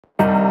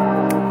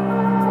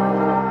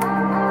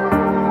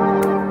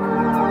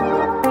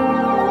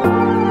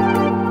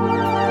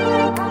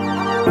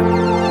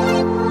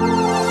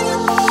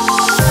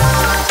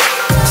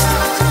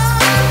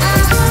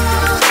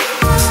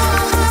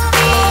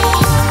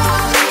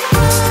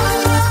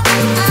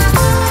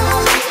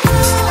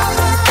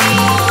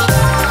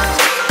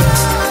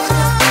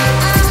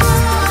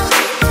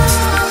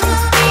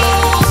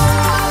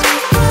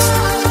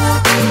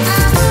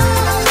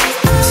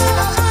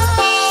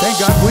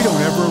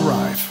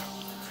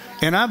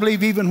And I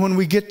believe even when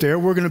we get there,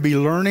 we're going to be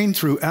learning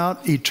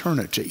throughout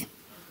eternity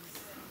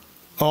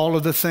all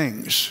of the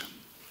things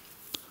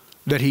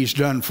that He's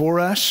done for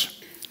us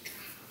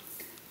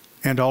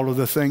and all of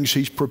the things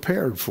He's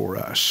prepared for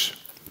us.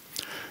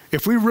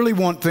 If we really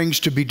want things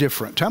to be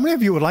different, how many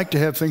of you would like to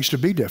have things to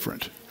be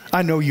different?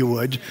 I know you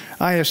would.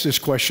 I ask this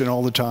question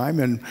all the time,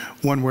 and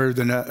one way or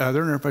the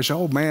other, and everybody says,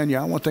 oh man,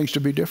 yeah, I want things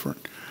to be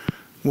different.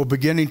 Well,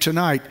 beginning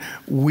tonight,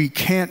 we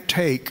can't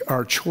take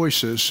our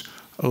choices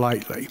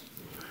lightly.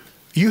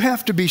 You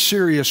have to be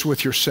serious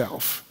with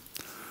yourself.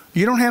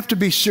 You don't have to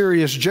be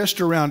serious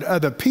just around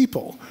other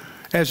people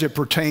as it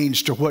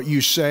pertains to what you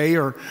say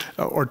or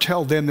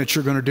tell them that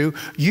you're going to do.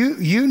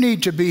 You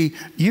need to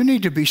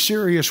be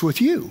serious with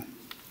you.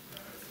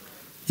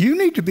 You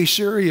need to be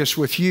serious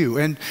with you.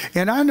 And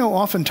I know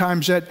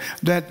oftentimes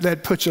that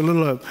puts a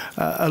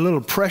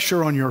little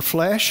pressure on your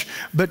flesh,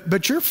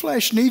 but your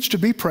flesh needs to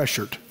be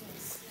pressured.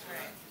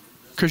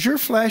 Because your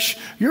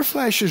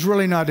flesh is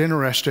really not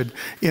interested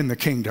in the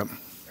kingdom.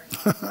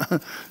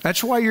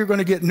 That's why you're going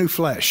to get new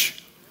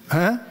flesh.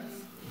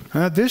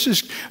 This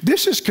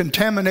is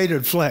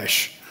contaminated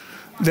flesh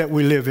that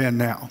we live in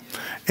now.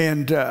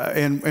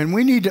 And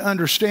we need to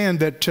understand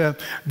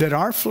that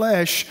our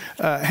flesh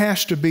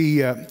has to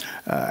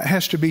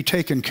be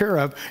taken care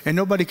of, and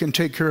nobody can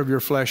take care of your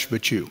flesh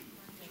but you.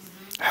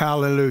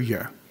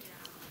 Hallelujah.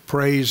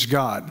 Praise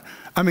God.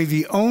 I mean,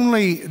 the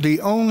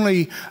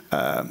only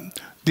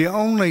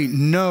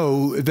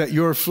no that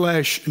your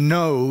flesh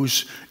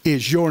knows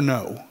is your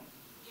no.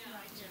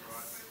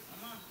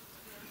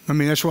 I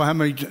mean, that's why how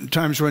many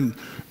times when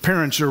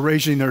parents are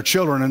raising their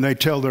children and they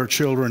tell their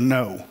children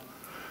no.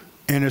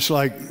 And it's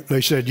like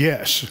they said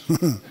yes.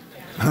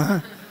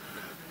 Huh?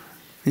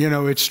 You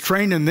know, it's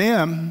training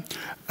them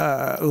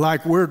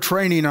like we're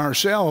training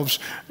ourselves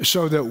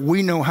so that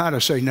we know how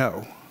to say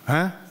no.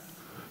 Huh?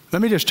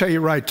 Let me just tell you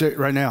right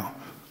now.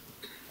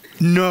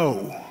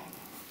 No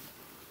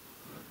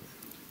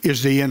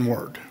is the N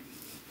word.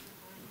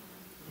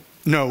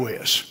 No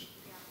is.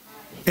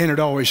 And it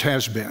always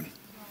has been.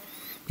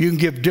 You can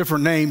give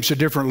different names to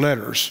different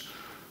letters,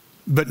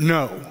 but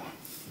no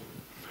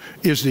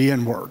is the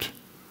N word.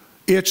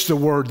 It's the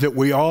word that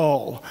we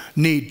all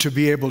need to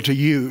be able to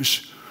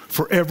use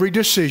for every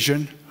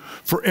decision,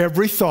 for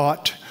every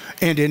thought,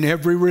 and in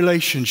every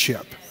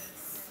relationship.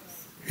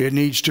 It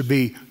needs to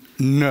be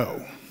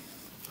no.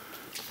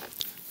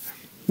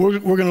 We're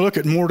going to look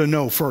at more to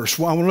know first.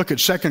 Well, I want to look at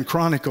 2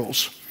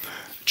 Chronicles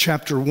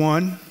chapter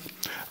 1.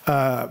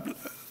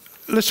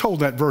 Let's hold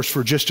that verse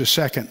for just a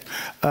second.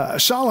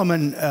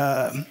 Solomon,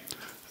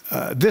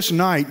 this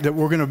night that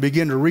we're going to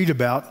begin to read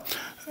about,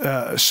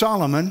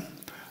 Solomon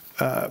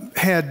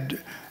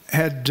had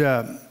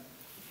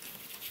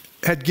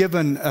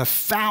given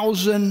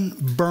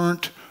 1,000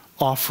 burnt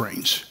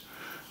offerings.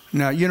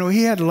 Now, you know,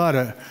 he had a lot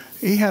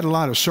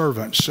of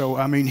servants. So,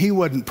 I mean, he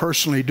wasn't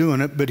personally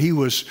doing it, but he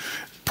was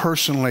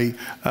personally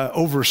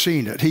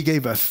overseeing it. He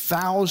gave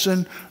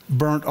 1,000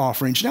 burnt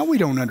offerings. Now, we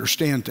don't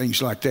understand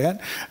things like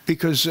that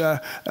because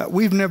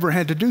we've never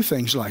had to do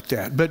things like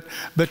that. But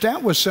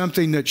that was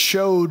something that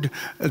showed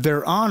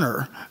their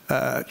honor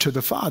to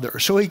the Father.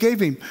 So he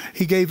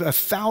gave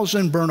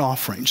 1,000 burnt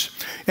offerings.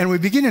 And we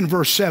begin in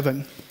verse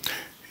 7.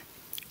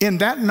 In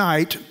that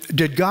night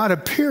did God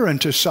appear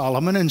unto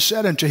Solomon and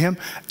said unto him,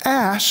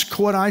 ask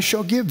what I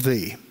shall give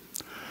thee.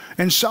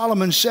 And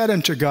Solomon said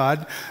unto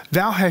God,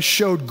 thou hast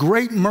showed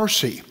great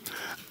mercy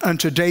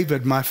unto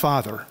David my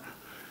father,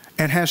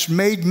 and hast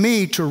made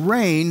me to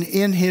reign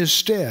in his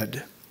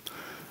stead.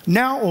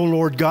 Now, O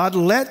Lord God,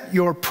 let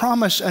your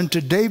promise unto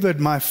David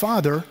my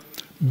father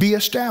be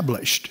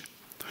established.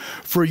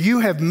 For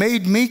you have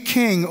made me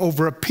king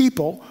over a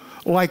people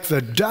like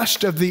the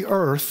dust of the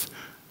earth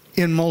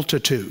in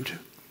multitude.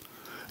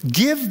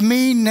 Give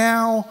me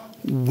now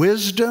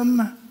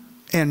wisdom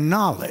and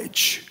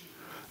knowledge,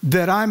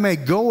 that I may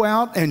go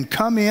out and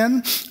come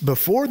in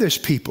before this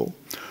people.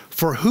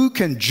 For who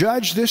can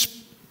judge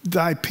this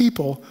thy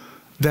people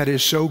that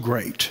is so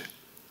great?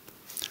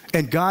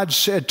 And God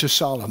said to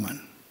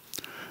Solomon,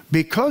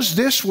 because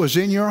this was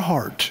in your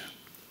heart,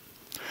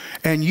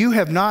 and you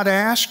have not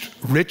asked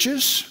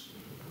riches,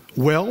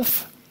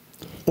 wealth,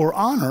 or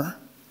honor,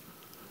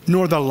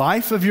 nor the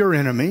life of your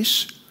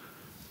enemies,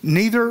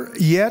 neither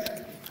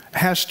yet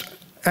hast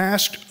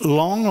asked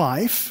long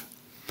life,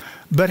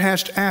 but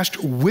hast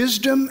asked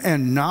wisdom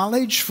and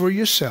knowledge for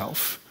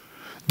yourself,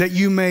 that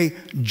you may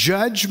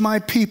judge my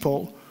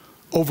people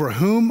over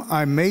whom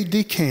I made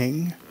thee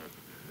king.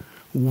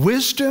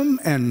 Wisdom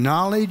and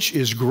knowledge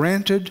is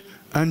granted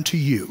unto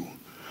you.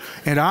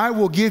 And I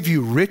will give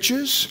you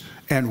riches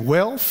and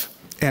wealth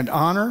and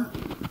honor,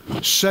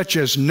 such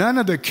as none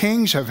of the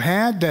kings have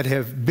had that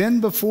have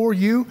been before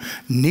you,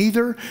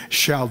 neither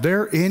shall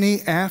there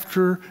any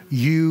after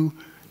you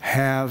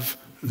have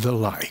the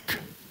like.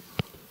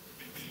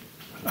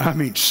 I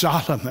mean,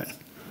 Solomon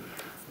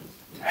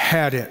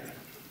had it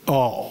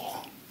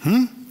all.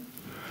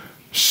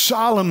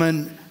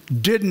 Solomon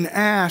didn't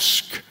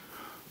ask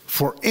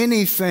for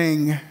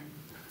anything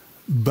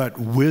but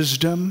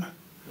wisdom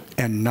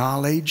and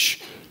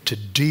knowledge to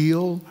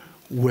deal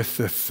with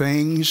the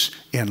things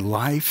in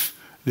life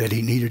that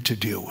he needed to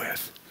deal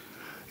with.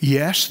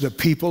 Yes, the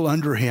people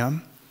under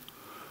him,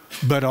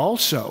 but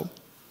also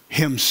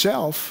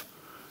himself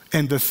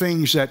and the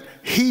things that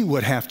he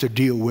would have to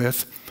deal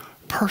with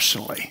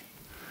personally.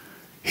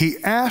 He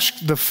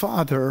asked the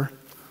Father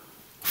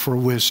for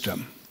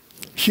wisdom.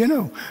 You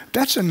know,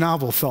 that's a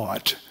novel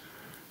thought.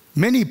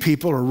 Many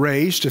people are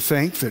raised to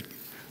think that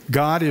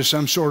God is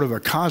some sort of a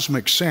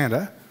cosmic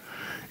Santa,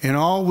 and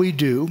all we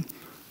do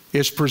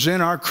is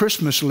present our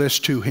Christmas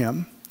list to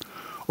him,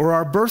 or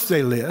our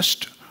birthday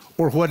list,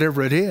 or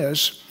whatever it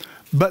is.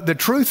 But the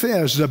truth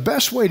is, the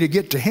best way to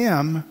get to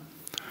him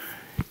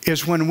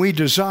is when we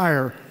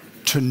desire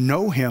to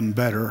know him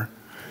better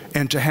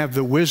and to have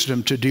the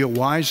wisdom to deal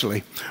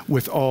wisely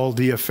with all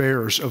the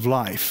affairs of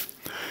life.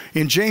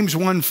 In James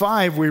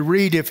 1:5, we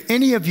read, if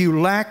any of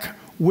you lack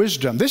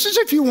wisdom, this is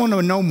if you want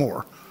to know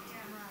more.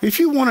 If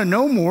you want to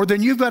know more,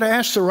 then you've got to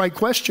ask the right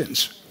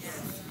questions.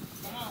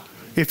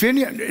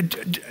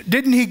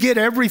 Didn't he get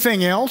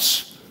everything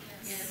else?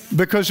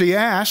 Because he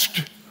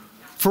asked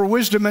for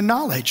wisdom and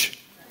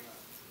knowledge.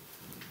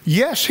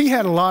 Yes, he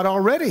had a lot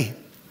already,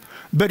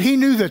 but he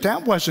knew that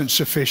that wasn't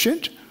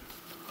sufficient.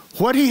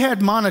 What he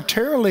had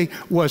monetarily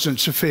wasn't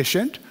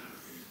sufficient.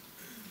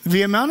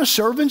 The amount of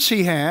servants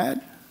he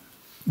had,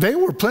 they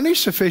were plenty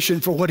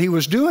sufficient for what he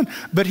was doing,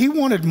 but he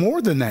wanted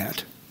more than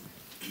that.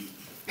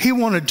 He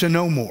wanted to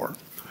know more.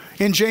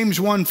 In James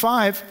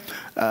 1:5,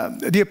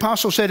 the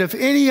apostle said, if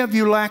any of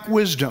you lack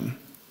wisdom,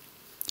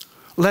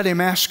 let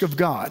him ask of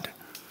God,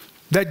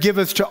 that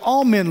giveth to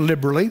all men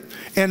liberally,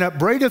 and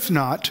upbraideth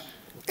not,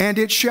 and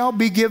it shall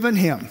be given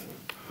him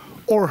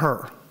or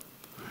her.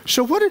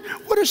 So what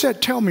does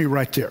that tell me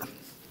right there?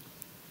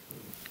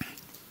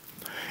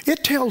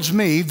 It tells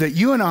me that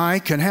you and I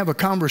can have a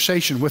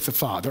conversation with the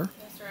Father.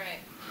 That's right.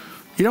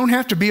 You don't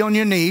have to be on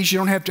your knees. You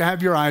don't have to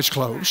have your eyes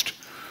closed.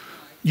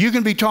 You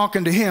can be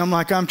talking to him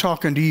like I'm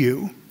talking to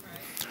you.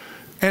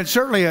 And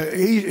certainly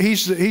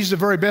he's the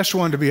very best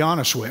one to be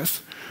honest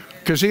with,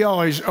 because he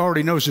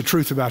already knows the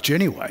truth about you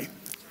anyway.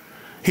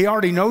 He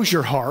already knows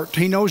your heart.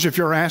 He knows if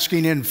you're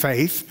asking in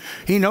faith.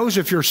 He knows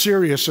if you're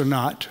serious or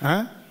not.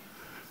 Huh?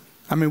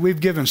 I mean, we've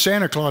given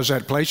Santa Claus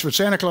that place, but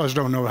Santa Claus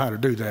don't know how to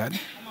do that.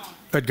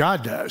 But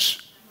God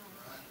does.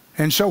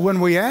 And so when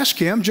we ask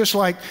him, just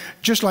like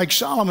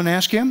Solomon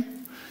asked him,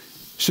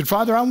 he said,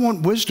 Father, I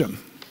want wisdom.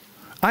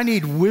 I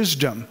need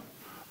wisdom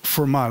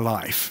for my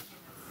life.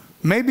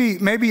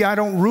 Maybe I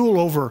don't rule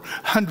over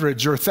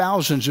hundreds or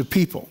thousands of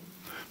people,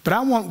 but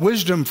I want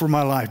wisdom for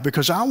my life,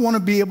 because I want to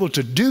be able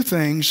to do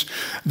things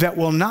that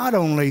will not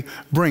only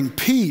bring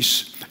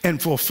peace and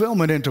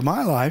fulfillment into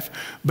my life,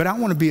 but I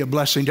want to be a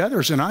blessing to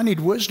others, and I need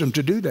wisdom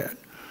to do that.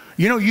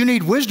 You know, you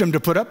need wisdom to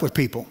put up with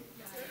people.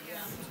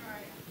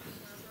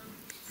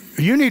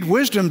 You need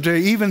wisdom to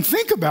even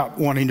think about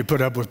wanting to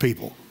put up with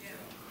people.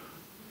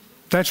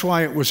 That's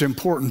why it was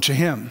important to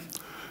him.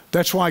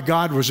 That's why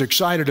God was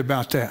excited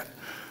about that.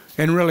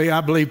 And really,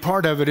 I believe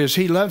part of it is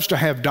he loves to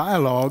have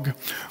dialogue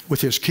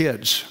with his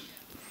kids.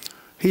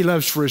 He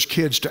loves for his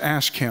kids to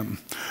ask him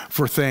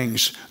for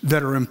things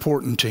that are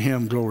important to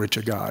him, glory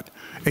to God.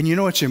 And you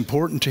know it's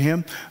important to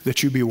him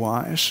that you be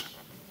wise.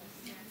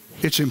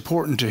 It's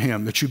important to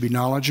him that you be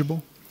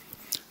knowledgeable.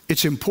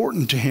 It's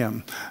important to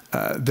him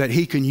that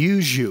he can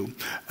use you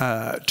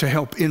to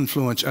help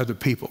influence other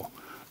people.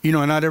 You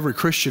know, not every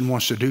Christian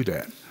wants to do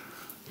that.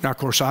 Now, of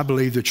course, I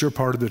believe that you're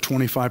part of the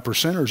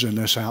 25%ers in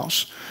this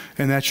house,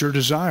 and that's your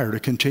desire to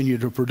continue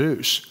to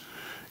produce.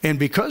 And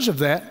because of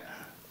that,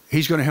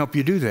 he's going to help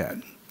you do that.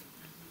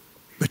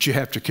 But you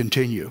have to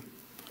continue.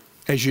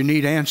 As you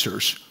need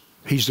answers,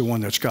 he's the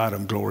one that's got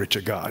them, glory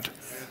to God.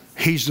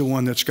 He's the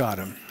one that's got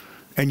them.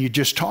 And you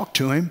just talk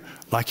to him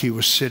like he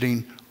was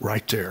sitting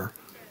right there.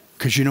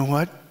 Because you know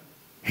what?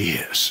 He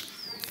is.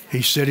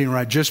 He's sitting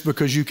right, just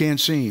because you can't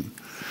see him.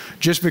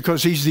 Just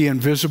because he's the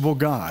invisible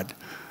God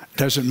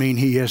doesn't mean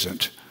he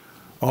isn't.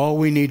 All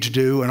we need to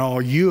do, and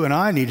all you and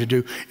I need to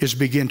do, is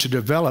begin to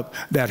develop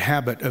that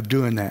habit of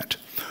doing that.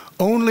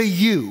 Only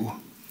you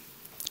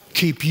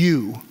keep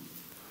you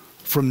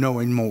from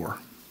knowing more.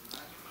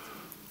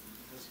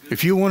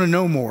 If you want to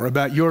know more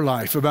about your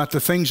life, about the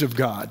things of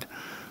God,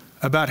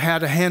 about how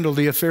to handle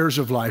the affairs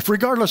of life,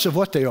 regardless of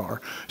what they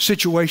are,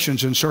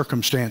 situations and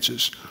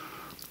circumstances,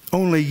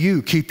 only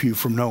you keep you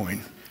from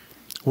knowing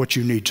what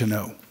you need to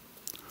know.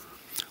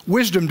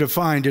 Wisdom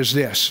defined is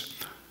this.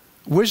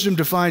 Wisdom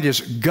defined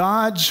is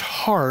God's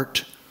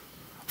heart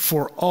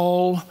for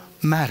all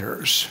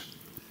matters.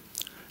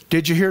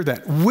 Did you hear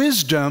that?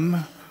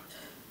 Wisdom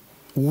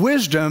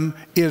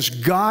is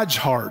God's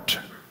heart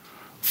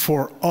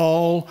for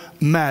all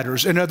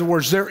matters. In other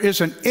words, there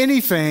isn't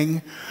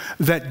anything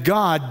that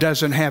God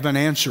doesn't have an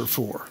answer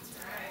for.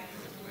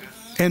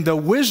 And the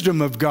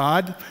wisdom of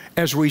God,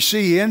 as we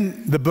see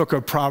in the book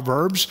of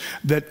Proverbs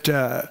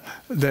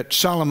that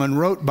Solomon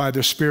wrote by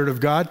the Spirit of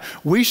God,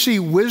 we see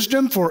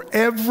wisdom for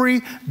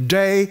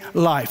everyday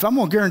life. I'm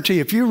going to guarantee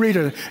if you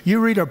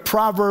read a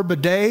proverb a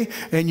day,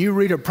 and you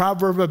read a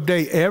proverb a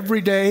day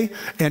every day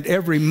and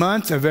every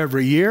month of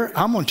every year,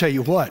 I'm going to tell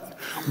you what,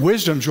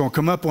 wisdom's going to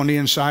come up on the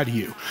inside of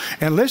you.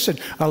 And listen,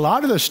 a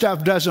lot of the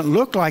stuff doesn't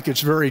look like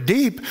it's very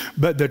deep,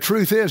 but the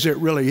truth is it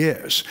really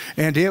is.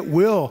 And it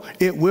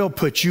will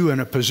put you in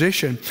a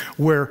position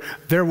where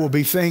there will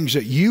be things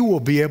that you will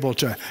be able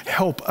to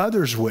help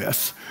others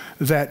with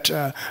that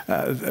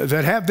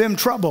have them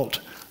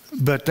troubled,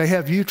 but they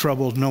have you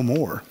troubled no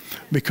more,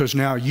 because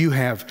now you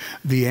have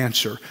the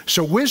answer.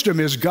 So wisdom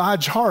is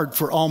God's heart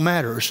for all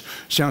matters.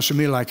 Sounds to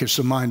me like it's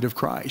the mind of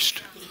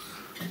Christ.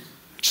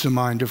 It's the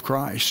mind of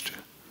Christ.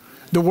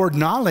 The word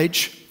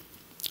knowledge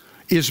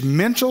is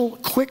mental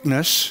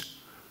quickness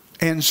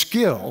and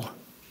skill,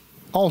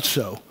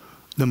 also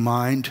the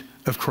mind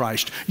of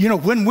Christ. You know,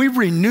 when we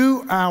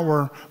renew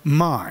our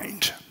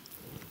mind,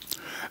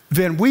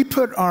 then we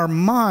put our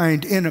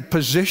mind in a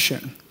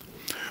position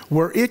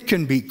where it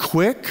can be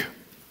quick,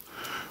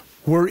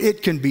 where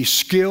it can be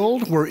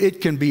skilled, where it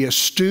can be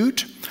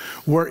astute,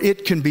 where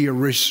it can be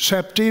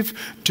receptive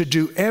to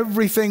do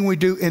everything we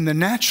do in the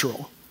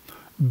natural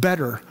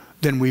better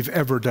than we've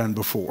ever done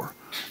before.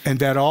 And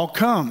that all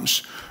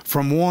comes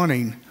from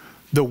wanting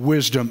the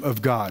wisdom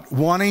of God,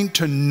 wanting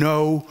to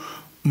know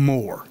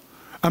more.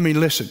 I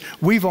mean, listen,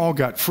 we've all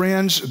got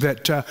friends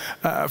that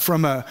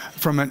from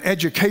an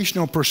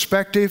educational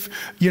perspective,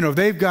 you know,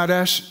 they've got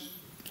us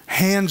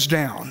hands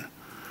down.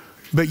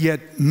 But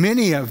yet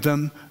many of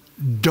them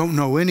don't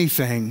know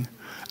anything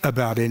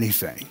about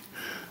anything.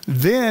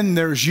 Then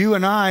there's you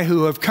and I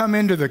who have come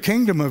into the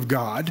kingdom of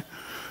God.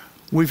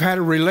 We've had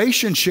a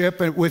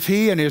relationship with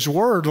He and His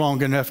Word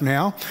long enough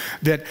now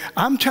that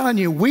I'm telling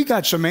you, we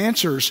got some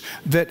answers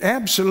that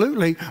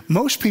absolutely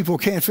most people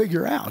can't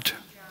figure out.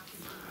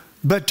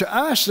 But to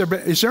us,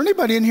 is there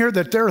anybody in here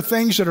that there are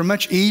things that are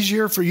much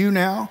easier for you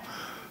now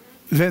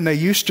than they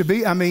used to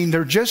be? I mean,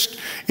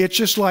 it's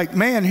just like,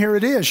 man, here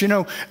it is. You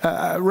know,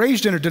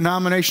 raised in a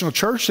denominational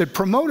church that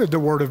promoted the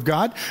Word of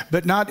God,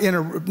 but not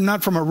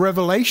from a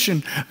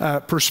revelation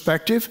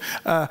perspective.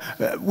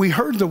 We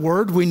heard the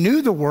Word, we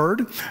knew the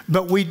Word,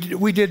 but we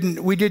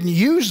didn't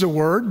use the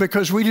Word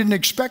because we didn't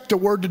expect the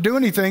Word to do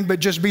anything but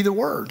just be the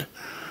Word.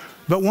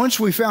 But once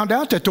we found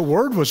out that the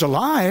Word was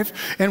alive,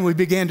 and we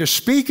began to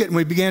speak it, and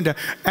we began to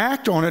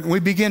act on it, and we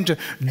began to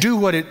do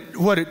what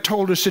it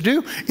told us to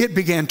do, it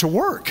began to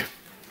work.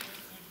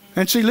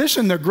 And see,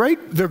 listen, the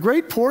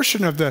great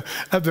portion of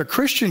the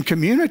Christian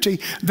community,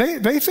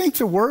 they think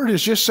the Word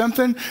is just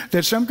something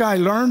that some guy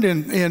learned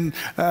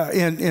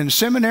in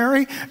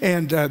seminary,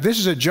 and this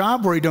is a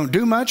job where he don't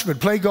do much but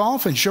play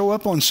golf and show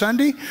up on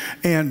Sunday,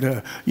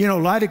 and you know,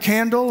 light a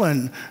candle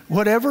and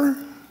whatever.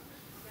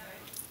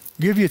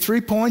 Give you 3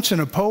 points in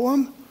a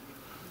poem.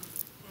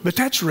 But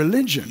that's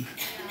religion.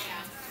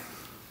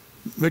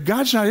 But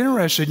God's not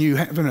interested in you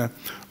having a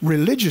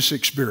religious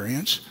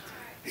experience.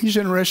 He's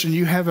interested in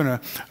you having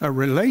a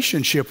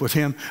relationship with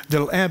Him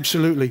that'll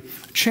absolutely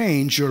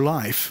change your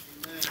life.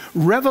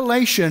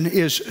 Revelation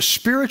is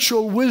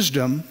spiritual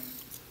wisdom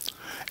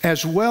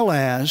as well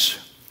as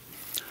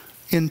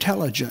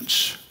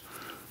intelligence.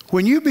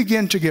 When you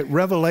begin to get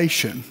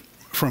revelation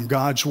from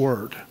God's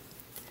Word,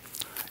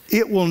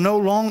 it will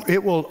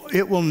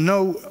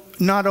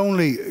not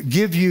only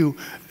give you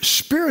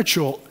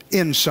spiritual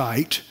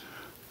insight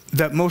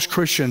that most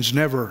Christians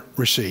never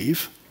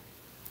receive,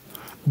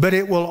 but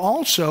it will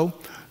also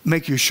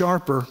make you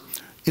sharper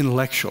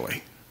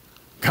intellectually.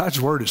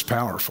 God's Word is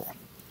powerful.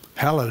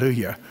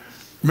 Hallelujah.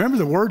 Remember,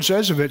 the Word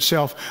says of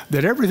itself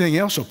that everything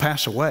else will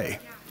pass away,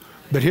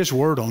 but His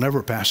Word will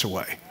never pass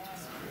away.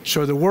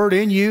 So the Word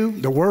in you,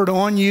 the Word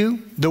on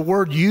you, the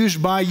Word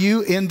used by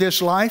you in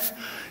this life,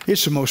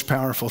 it's the most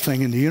powerful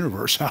thing in the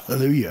universe.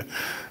 Hallelujah.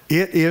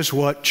 It is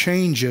what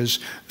changes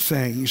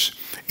things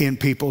in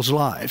people's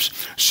lives.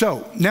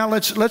 So now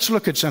let's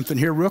look at something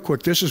here real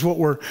quick. This is what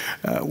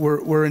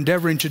we're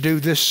endeavoring to do.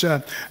 This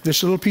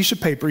little piece of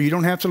paper. You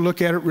don't have to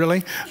look at it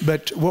really,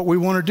 but what we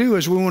want to do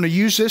is we want to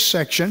use this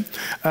section.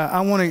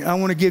 I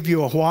want to give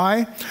you a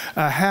why,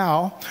 a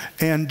how,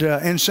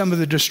 and some of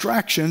the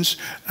distractions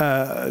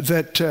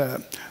that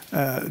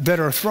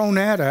are thrown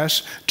at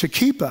us to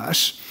keep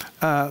us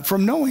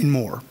from knowing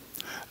more.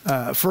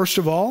 First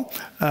of all,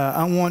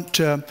 I want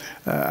you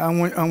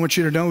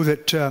to know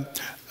that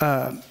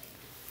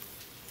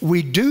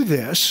we do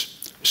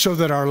this so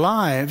that our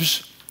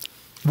lives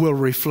will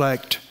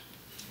reflect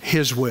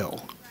His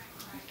will.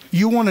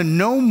 You want to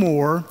know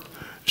more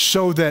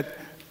so that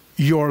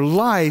your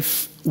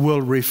life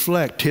will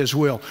reflect His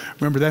will.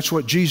 Remember, that's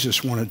what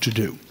Jesus wanted to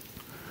do.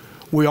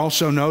 We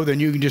also know, then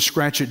you can just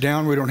scratch it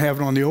down. We don't have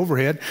it on the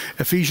overhead.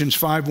 Ephesians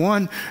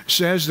 5:1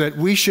 says that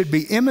we should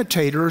be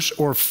imitators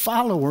or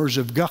followers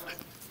of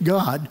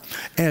God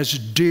as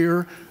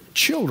dear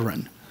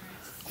children,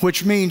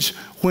 which means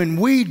when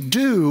we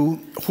do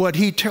what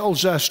he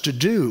tells us to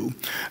do,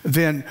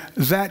 then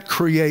that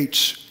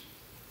creates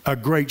a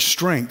great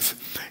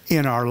strength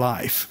in our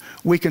life.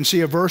 We can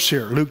see a verse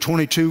here, Luke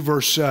 22,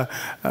 verse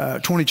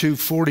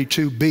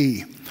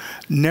 22:42b.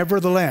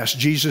 Nevertheless,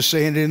 Jesus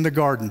saying in the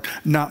garden,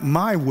 not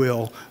my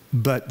will,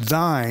 but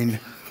thine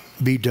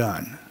be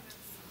done.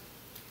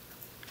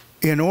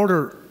 In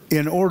order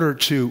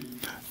to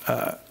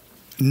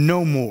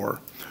know more,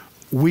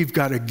 we've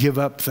got to give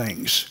up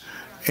things.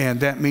 And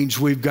that means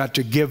we've got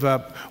to give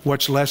up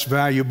what's less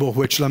valuable,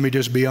 which, let me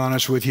just be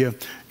honest with you,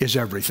 is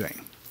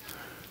everything.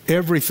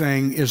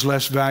 Everything is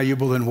less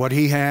valuable than what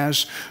he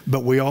has,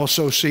 but we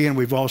also see, and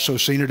we've also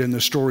seen it in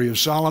the story of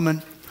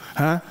Solomon,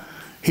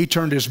 he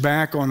turned his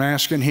back on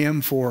asking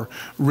him for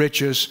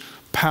riches,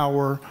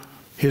 power,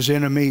 his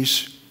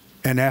enemies,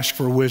 and asked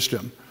for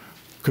wisdom.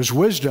 Because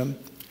wisdom,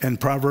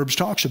 and Proverbs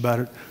talks about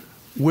it,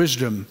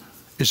 wisdom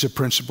is a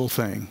principal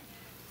thing.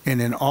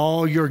 And in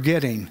all you're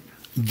getting,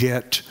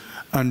 get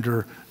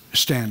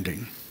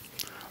understanding.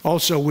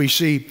 Also, we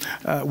see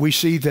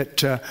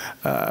that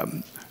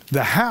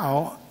the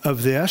how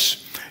of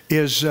this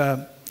is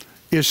through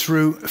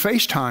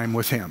FaceTime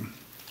with him.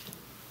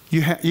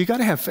 You got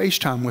to have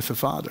FaceTime with the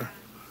Father.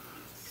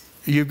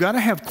 You've got to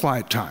have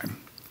quiet time.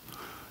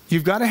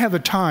 You've got to have a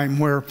time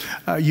where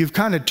you've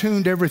kind of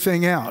tuned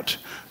everything out.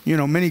 You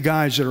know, many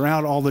guys that are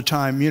out all the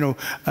time,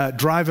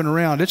 driving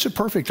around, it's a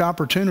perfect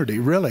opportunity,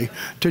 really,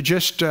 to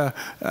just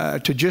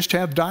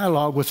have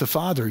dialogue with the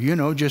Father.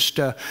 And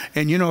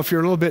if you're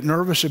a little bit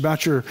nervous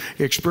about your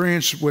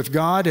experience with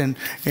God and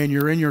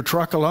you're in your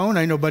truck alone,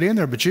 ain't nobody in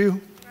there but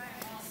you.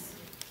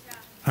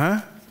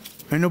 Huh?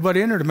 Ain't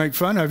nobody in there to make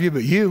fun of you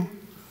but you.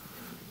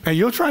 And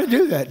you'll try to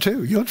do that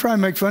too. You'll try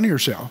and make fun of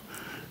yourself.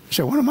 You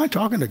say, what am I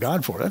talking to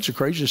God for? That's the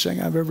craziest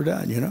thing I've ever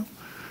done,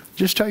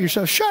 Just tell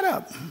yourself, shut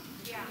up.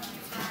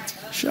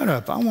 Shut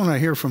up. I want to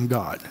hear from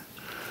God.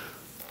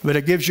 But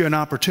it gives you an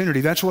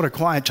opportunity. That's what a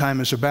quiet time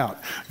is about.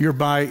 You're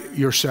by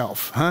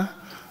yourself,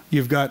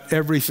 You've got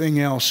everything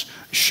else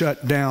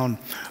shut down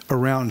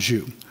around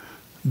you.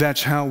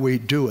 That's how we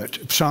do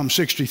it. Psalm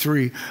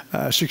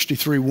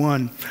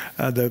 63:1,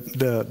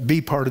 the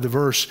B part of the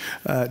verse,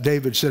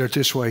 David said it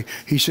this way.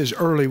 He says,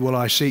 early will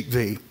I seek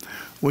thee.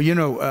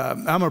 Well,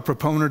 I'm a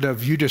proponent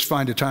of you just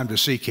find a time to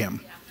seek him.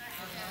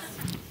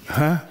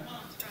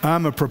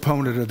 I'm a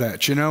proponent of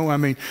that.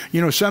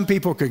 Some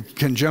people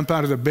can jump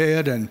out of the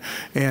bed and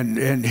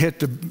hit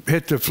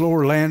the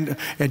floor, land,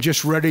 and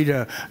just ready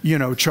to,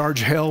 charge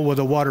hell with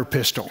a water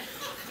pistol.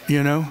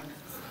 I'm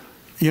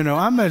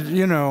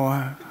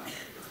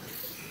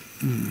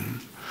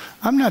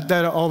not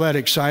all that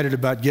excited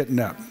about getting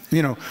up.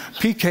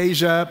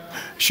 PK's up.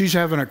 She's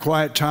having a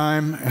quiet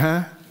time,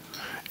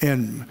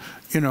 And,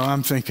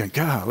 I'm thinking,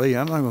 golly,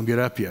 I'm not going to get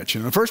up yet.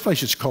 In the first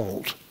place, it's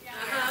cold.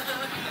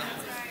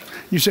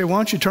 You say, why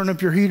don't you turn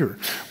up your heater?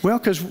 Well,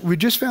 because we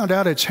just found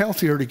out it's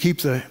healthier to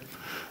keep the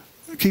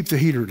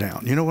heater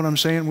down. You know what I'm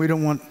saying? We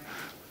don't want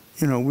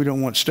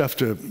stuff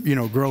to,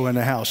 grow in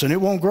the house. And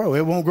it won't grow.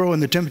 It won't grow in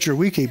the temperature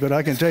we keep it.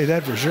 I can tell you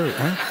that for sure.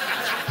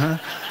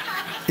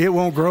 It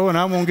won't grow and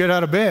I won't get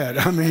out of bed.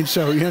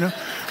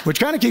 Which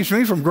kind of keeps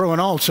me from growing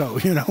also,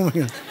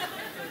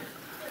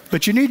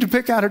 But you need to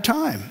pick out a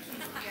time.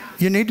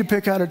 You need to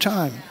pick out a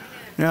time.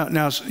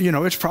 Now,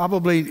 it's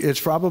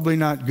probably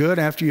not good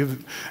after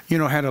you've,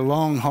 had a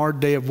long, hard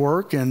day of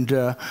work and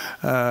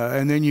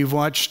then you've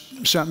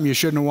watched something you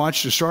shouldn't have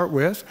watched to start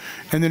with,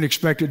 and then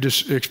expect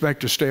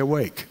to stay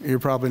awake. You're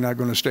probably not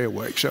going to stay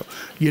awake. So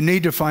you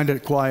need to find a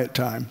quiet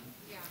time.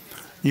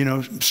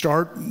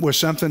 Start with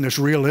something that's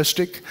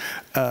realistic.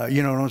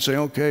 Don't say,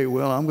 okay,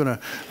 well, I'm gonna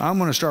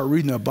start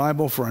reading the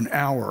Bible for an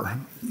hour.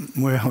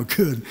 Well,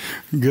 good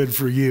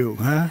for you,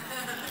 huh?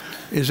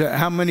 Is that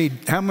how many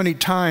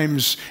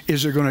times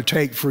is it going to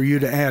take for you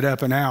to add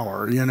up an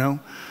hour?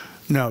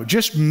 No,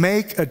 just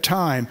make a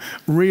time.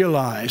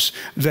 Realize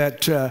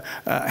that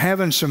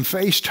having some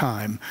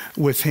FaceTime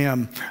with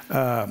him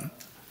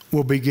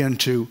will begin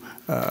to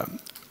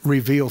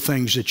reveal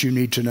things that you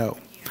need to know.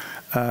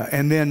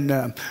 And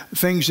then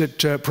things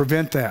that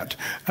prevent that.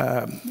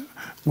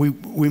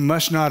 We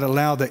must not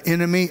allow the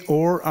enemy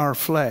or our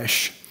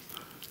flesh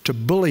to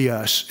bully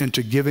us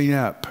into giving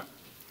up.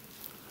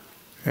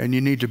 And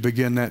you need to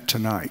begin that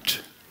tonight.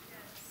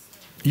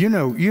 You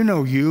know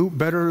you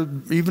better,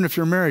 even if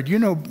you're married. You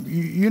know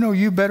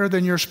you better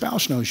than your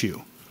spouse knows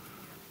you.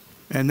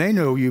 And they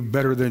know you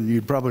better than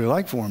you'd probably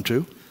like for them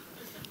to.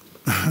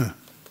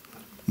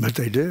 But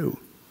they do.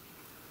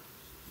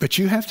 But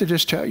you have to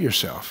just tell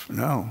yourself,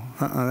 no,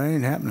 that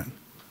ain't happening.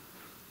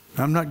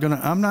 I'm not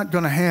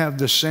gonna have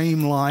the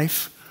same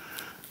life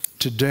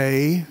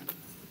today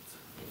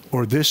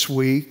or this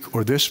week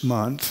or this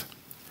month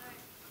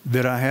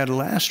that I had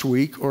last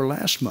week or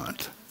last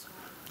month.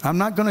 I'm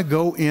not going to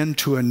go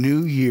into a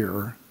new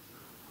year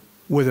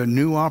with a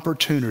new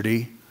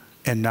opportunity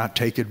and not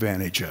take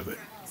advantage of it.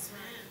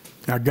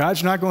 Now,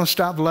 God's not going to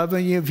stop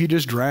loving you if you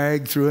just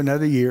drag through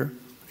another year.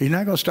 He's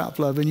not going to stop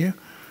loving you.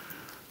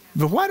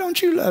 But why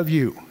don't you love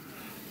you?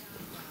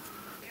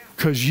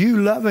 Because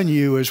you loving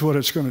you is what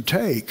it's going to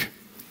take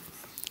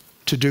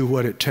to do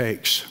what it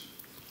takes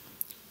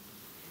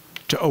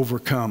to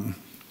overcome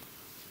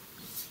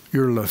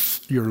your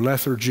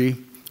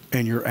lethargy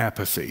and your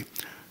apathy.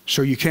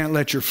 So you can't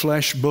let your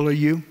flesh bully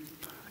you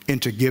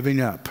into giving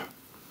up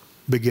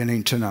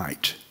beginning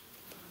tonight.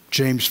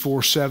 James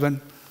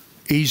 4:7,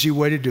 easy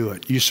way to do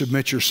it. You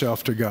submit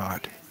yourself to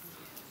God.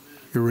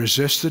 You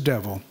resist the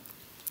devil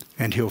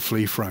and he'll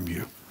flee from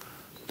you.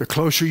 The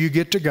closer you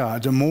get to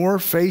God, the more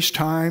face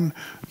time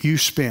you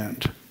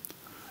spend,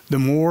 the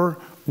more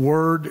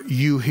word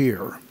you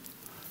hear,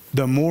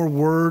 the more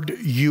word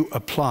you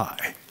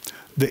apply,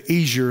 the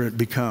easier it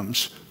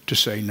becomes to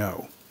say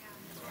no.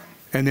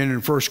 And then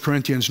in 1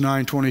 Corinthians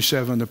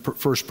 9:27, the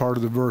first part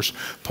of the verse,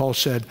 Paul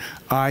said,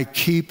 I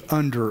keep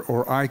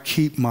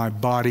my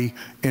body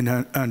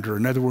under.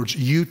 In other words,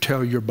 you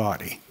tell your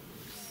body.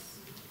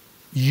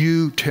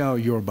 You tell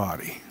your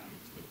body.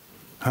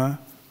 Huh?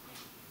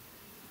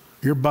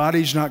 Your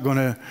body is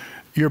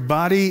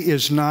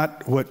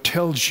not what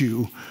tells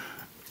you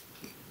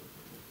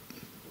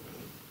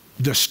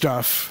the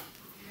stuff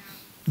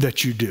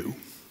that you do.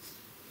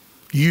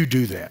 You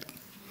do that.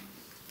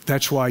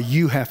 That's why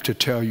you have to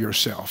tell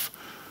yourself,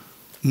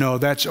 no,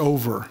 that's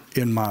over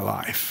in my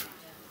life.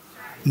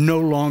 No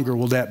longer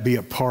will that be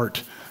a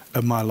part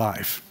of my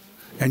life.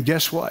 And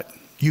guess what?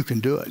 You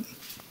can do it.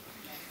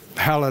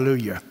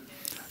 Hallelujah.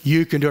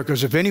 You can do it,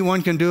 because if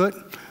anyone can do it,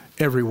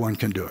 everyone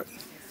can do it.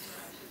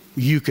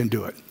 You can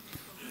do it.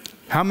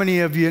 How many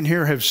of you in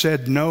here have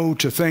said no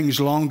to things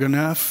long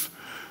enough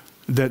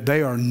that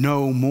they are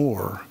no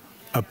more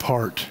a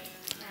part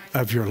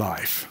of your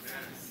life?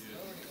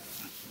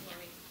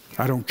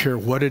 I don't care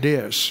what it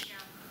is.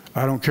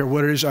 I don't care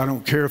what it is. I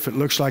don't care if it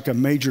looks like a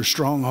major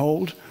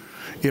stronghold.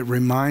 It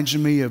reminds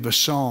me of a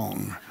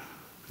song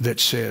that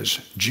says,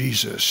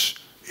 Jesus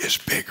is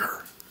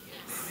bigger.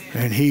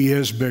 And he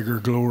is bigger,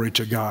 glory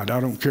to God. I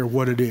don't care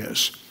what it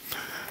is.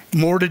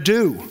 More to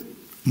do.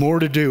 More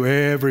to do.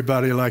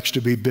 Everybody likes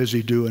to be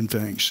busy doing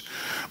things.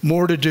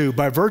 More to do.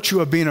 By virtue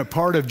of being a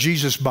part of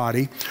Jesus'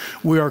 body,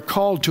 we are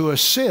called to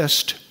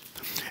assist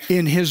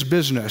in his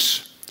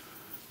business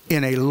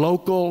in a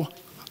local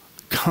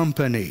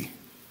company.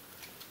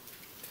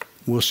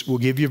 We'll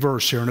give you a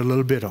verse here in a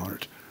little bit on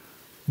it.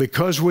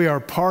 Because we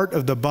are part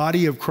of the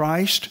body of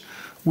Christ,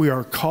 we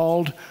are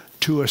called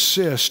to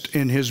assist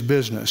in his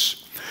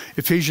business.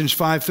 Ephesians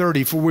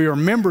 5:30, for we are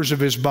members of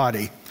his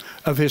body,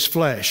 of his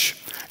flesh,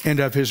 and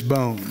of his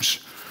bones.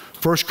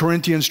 1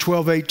 Corinthians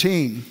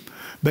 12:18,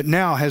 but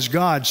now has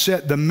God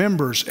set the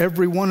members,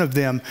 every one of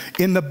them,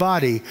 in the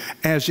body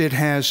as it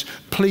has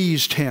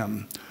pleased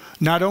him.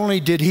 Not only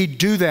did he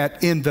do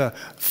that in the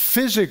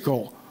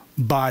physical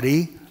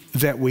body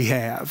that we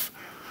have,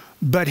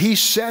 but he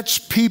sets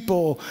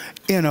people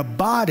in a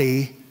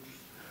body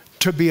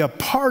to be a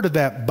part of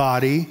that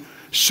body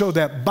so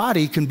that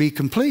body can be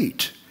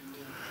complete.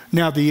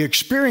 Now, the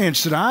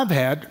experience that I've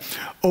had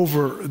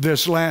over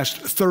this last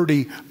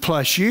 30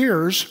 plus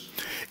years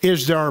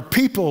is there are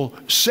people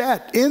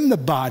set in the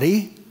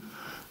body,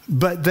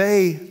 but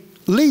they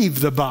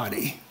leave the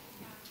body.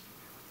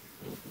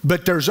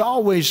 But there's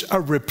always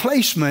a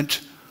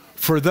replacement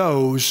for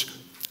those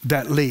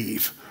that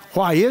leave.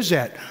 Why is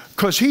that?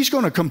 Because he's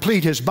going to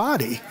complete his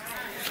body.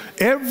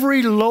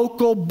 Every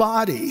local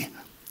body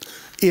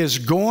is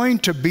going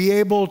to be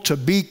able to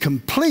be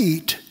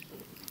complete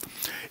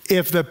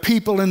if the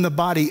people in the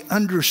body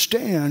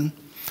understand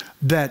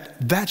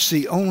that that's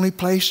the only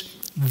place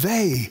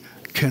they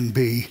can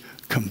be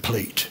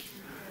complete,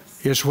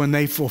 is when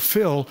they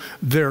fulfill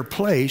their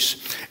place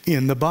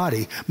in the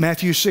body.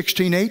 Matthew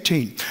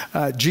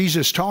 16:18,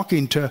 Jesus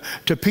talking to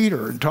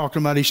Peter and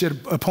talking about, he said,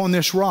 upon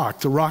this rock,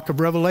 the rock of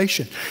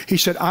revelation, he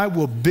said, I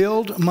will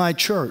build my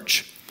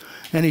church.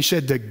 And he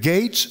said, the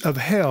gates of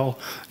hell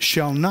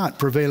shall not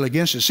prevail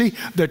against it. See,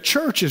 the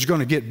church is going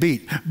to get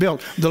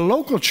built. The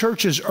local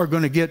churches are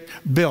going to get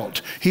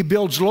built. He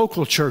builds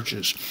local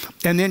churches.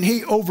 And then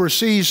he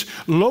oversees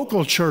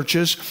local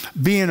churches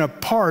being a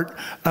part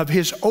of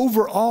his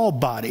overall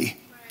body.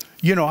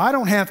 You know, I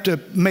don't have to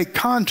make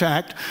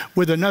contact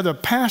with another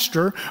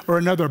pastor or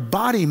another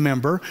body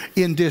member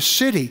in this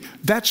city.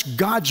 That's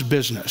God's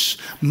business.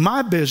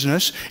 My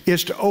business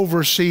is to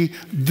oversee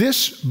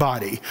this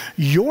body.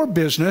 Your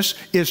business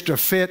is to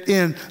fit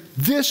in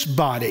this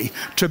body,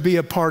 to be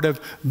a part of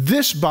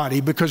this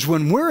body, because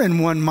when we're in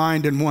one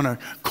mind and one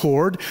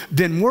accord,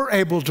 then we're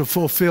able to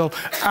fulfill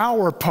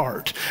our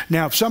part.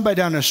 Now, if somebody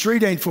down the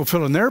street ain't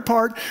fulfilling their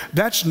part,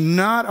 that's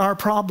not our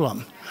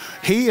problem.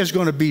 He is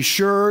going to be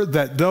sure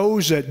that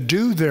those that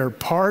do their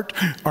part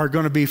are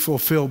going to be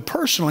fulfilled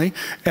personally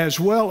as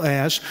well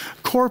as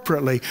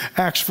corporately.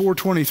 Acts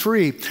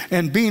 4:23,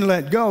 and being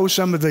let go,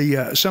 some of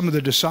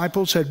the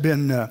disciples had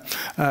been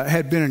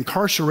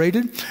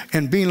incarcerated,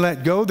 and being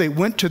let go, they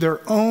went to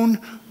their own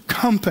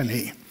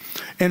company.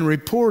 and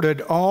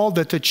reported all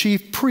that the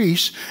chief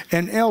priests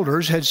and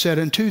elders had said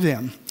unto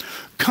them.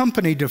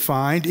 Company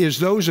defined is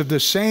those of the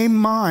same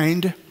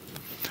mind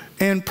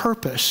and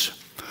purpose.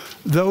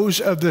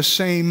 Those of the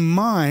same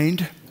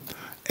mind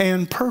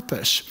and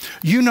purpose.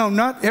 You know,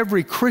 not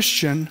every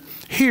Christian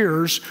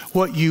hears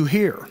what you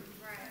hear.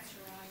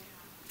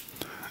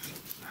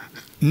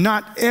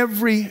 Not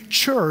every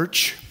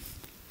church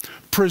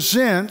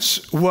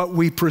presents what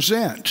we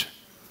present.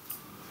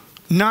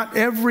 Not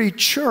every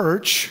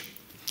church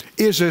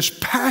is as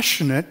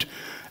passionate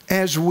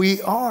as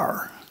we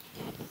are.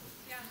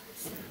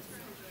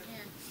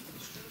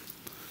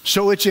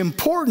 So it's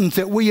important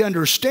that we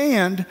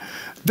understand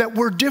that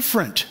we're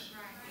different.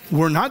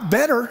 We're not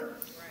better.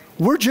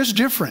 We're just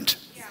different.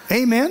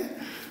 Amen?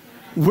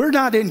 We're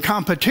not in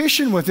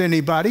competition with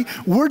anybody.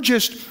 We're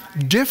just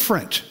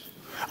different.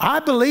 I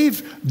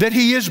believe that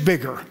He is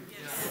bigger.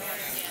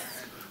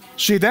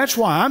 See, that's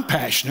why I'm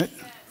passionate.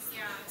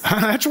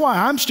 That's why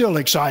I'm still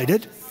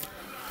excited.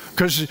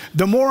 Because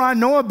the more I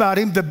know about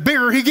Him, the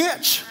bigger He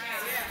gets.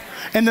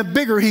 And the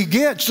bigger He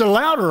gets, the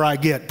louder I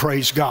get,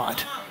 praise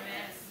God.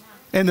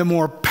 And the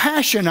more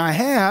passion I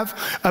have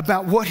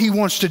about what He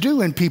wants to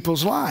do in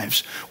people's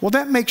lives. Well,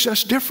 that makes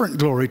us different,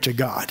 glory to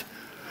God.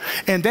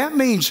 And that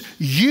means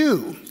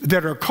you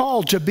that are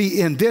called to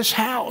be in this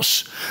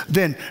house,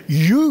 then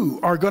you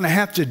are going to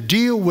have to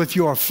deal with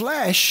your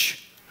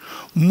flesh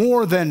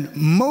more than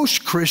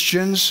most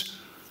Christians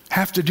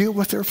have to deal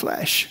with their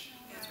flesh.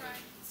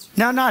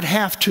 Now, not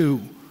have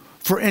to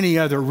for any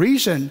other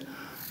reason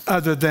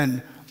other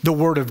than the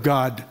Word of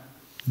God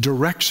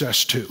directs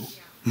us to.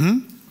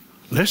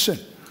 Listen,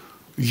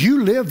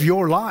 you live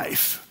your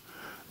life.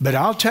 But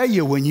I'll tell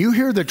you, when you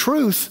hear the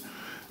truth,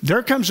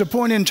 there comes a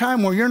point in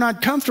time where you're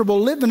not comfortable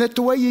living it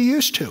the way you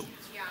used to.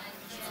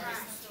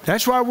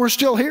 That's why we're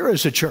still here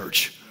as a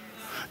church.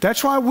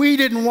 That's why we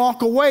didn't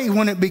walk away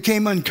when it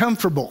became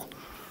uncomfortable.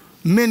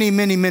 Many,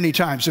 many, many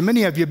times. And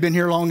many of you have been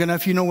here long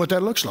enough, you know what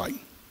that looks like.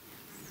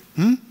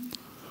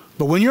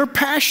 But when you're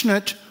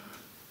passionate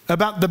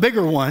about the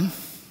bigger one,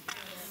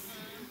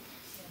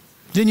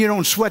 then you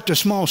don't sweat the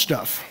small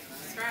stuff.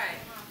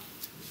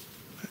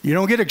 You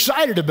don't get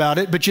excited about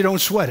it, but you don't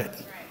sweat it.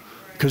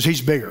 Because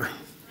He's bigger.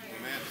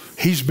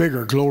 He's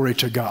bigger, glory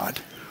to God.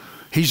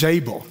 He's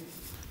able.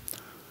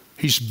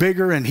 He's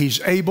bigger and He's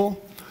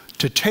able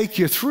to take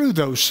you through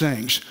those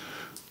things.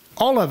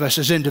 All of us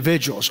as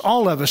individuals,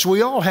 all of us,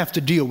 we all have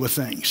to deal with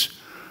things.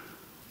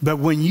 But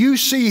when you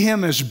see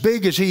Him as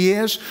big as He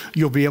is,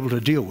 you'll be able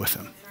to deal with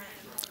Him.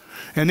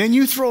 And then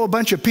you throw a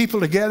bunch of people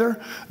together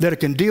that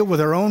can deal with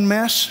their own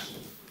mess.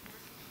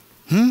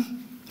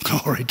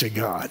 Glory to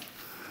God.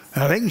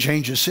 Now, they can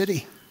change a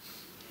city.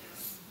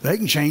 They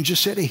can change a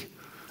city.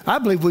 I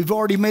believe we've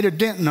already made a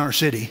dent in our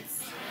city.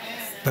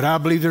 But I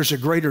believe there's a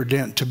greater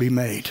dent to be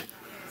made.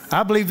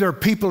 I believe there are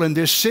people in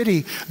this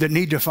city that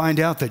need to find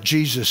out that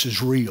Jesus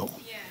is real.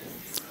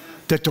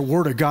 That the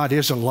Word of God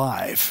is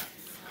alive.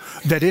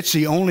 That it's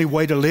the only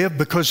way to live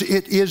because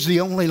it is the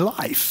only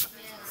life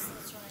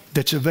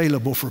that's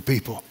available for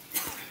people.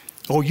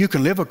 Oh, you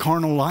can live a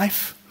carnal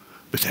life,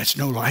 but that's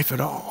no life at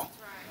all.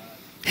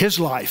 His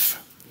life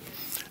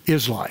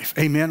is life.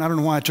 Amen. I don't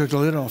know why I took the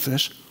lid off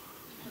this.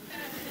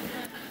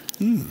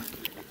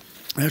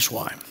 That's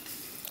why.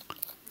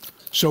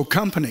 So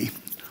company,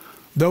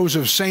 those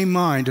of same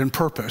mind and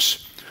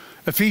purpose.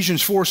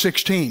 Ephesians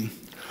 4:16,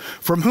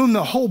 from whom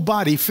the whole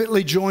body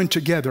fitly joined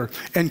together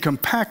and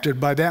compacted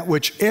by that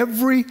which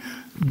every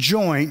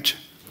joint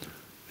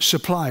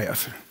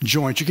supplieth.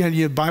 Joint.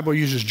 The Bible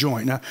uses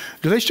joint. Now,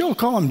 do they still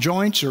call them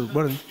joints or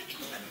what?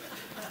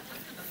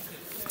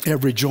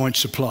 Every joint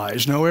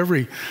supplies. No,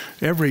 every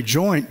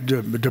joint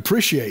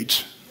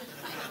depreciates.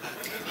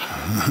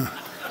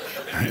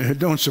 It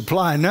don't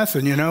supply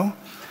nothing, you know.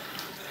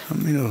 I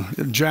mean,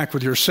 it'll jack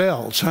with your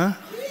cells, huh?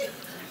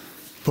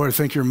 Boy, I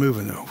think you're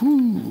moving though.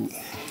 Whoo,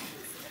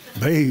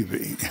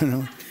 baby, you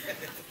know.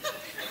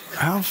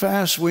 How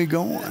fast we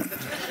going?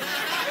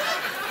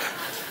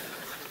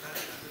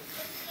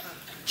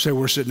 Say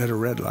we're sitting at a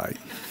red light.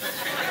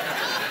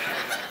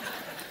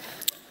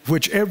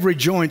 Which every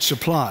joint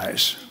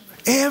supplies.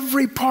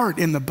 Every part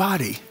in the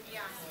body.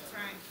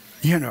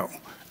 You know.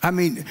 I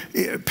mean,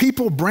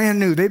 people brand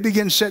new, they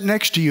begin to sit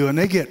next to you and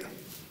they get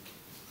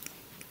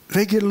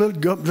a little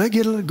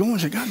going.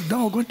 Say, God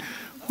dog,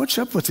 what's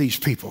up with these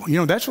people? You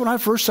know, that's what I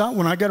first thought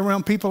when I got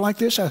around people like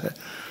this. I thought,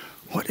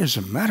 what is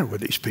the matter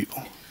with these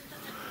people?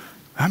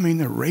 I mean,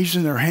 they're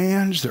raising their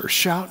hands, they're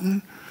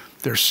shouting,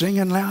 they're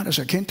singing loud. I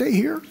said, can't they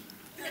hear?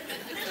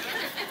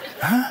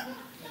 Huh? I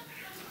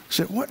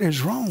said, what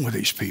is wrong with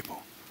these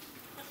people?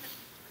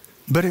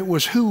 But it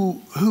was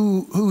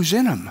who's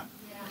in them.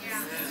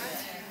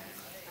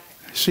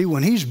 See,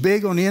 when He's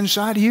big on the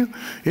inside of you,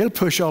 it'll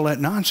push all that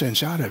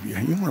nonsense out of you.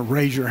 You want to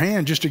raise your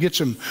hand just to get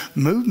some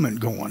movement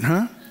going,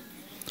 huh?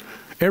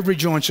 Every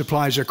joint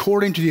supplies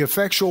according to the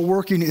effectual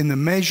working in the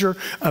measure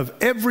of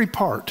every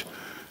part.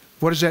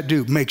 What does that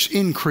do? Makes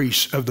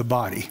increase of the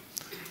body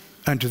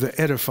unto the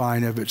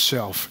edifying of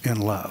itself in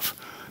love.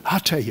 I'll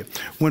tell you,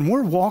 when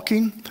we're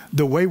walking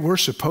the way we're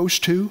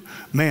supposed to,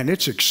 man,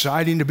 it's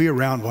exciting to be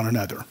around one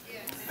another.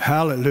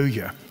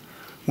 Hallelujah.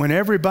 When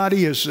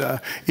everybody is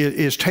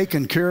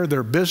taking care of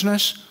their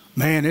business,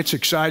 man, it's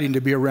exciting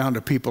to be around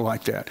a people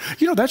like that.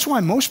 You know, that's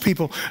why most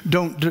people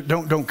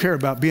don't care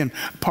about being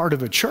part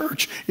of a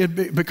church,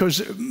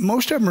 because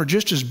most of them are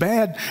just as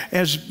bad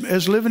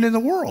as living in the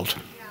world.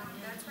 Yeah,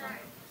 that's right.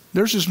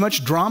 There's as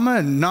much drama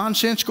and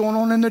nonsense going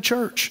on in the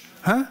church,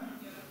 huh?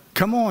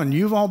 Come on,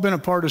 you've all been a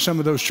part of some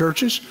of those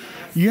churches.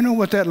 You know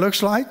what that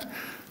looks like.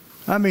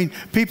 I mean,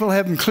 people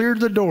haven't cleared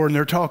the door and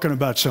they're talking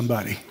about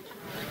somebody.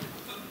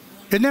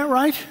 Isn't that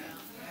right?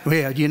 Well,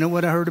 yeah, you know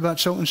what I heard about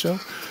so-and-so?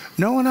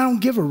 No, and I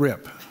don't give a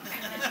rip.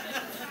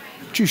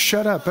 Just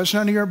shut up. That's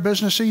none of your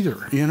business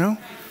either, you know?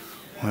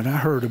 What I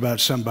heard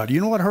about somebody.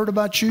 You know what I heard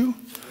about you?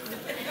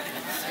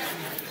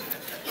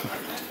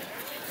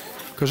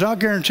 Because I'll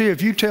guarantee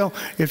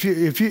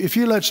if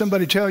you let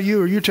somebody tell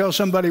you, or you tell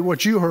somebody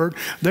what you heard,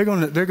 they're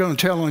going to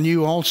tell on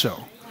you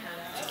also.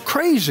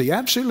 Crazy,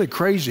 absolutely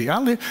crazy. I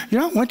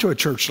went to a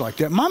church like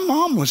that. My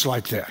mom was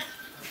like that.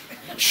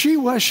 She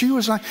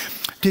was like,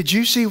 did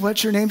you see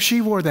what's her name?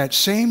 She wore that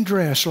same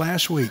dress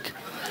last week.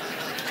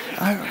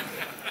 I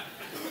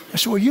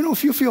said, well, you know,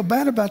 if you feel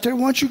bad about that,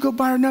 why don't you go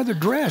buy her another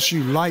dress,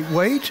 you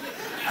lightweight,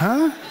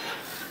 huh?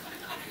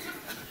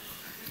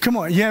 Come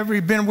on, you ever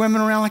been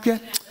women around like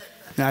that?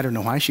 Now, I don't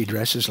know why she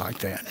dresses like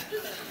that.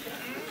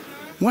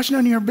 What's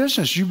none of your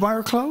business? You buy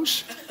her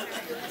clothes?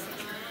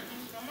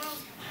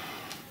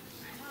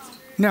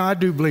 Now, I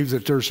do believe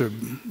that there's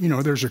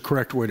a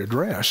correct way to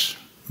dress,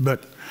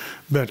 but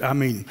I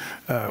mean,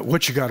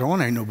 what you got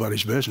on ain't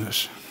nobody's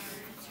business.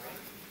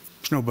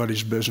 It's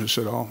nobody's business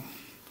at all.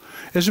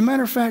 As a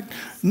matter of fact,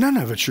 none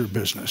of it's your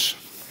business.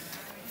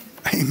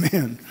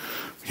 Amen.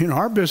 You know,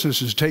 our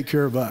business is to take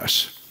care of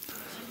us.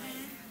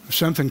 If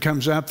something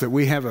comes up that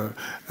we have an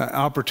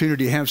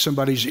opportunity to have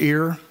somebody's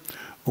ear,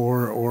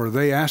 or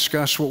they ask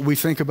us what we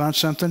think about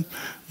something,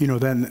 you know,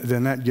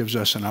 then that gives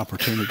us an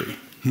opportunity.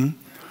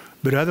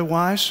 But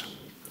otherwise,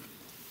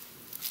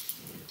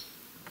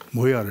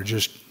 we ought to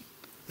just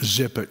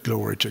zip it,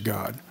 glory to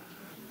God.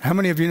 How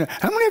many of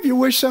you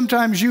wish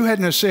sometimes you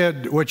hadn't have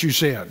said what you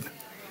said?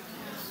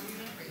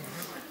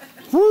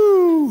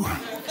 Woo!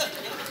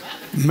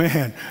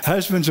 Man,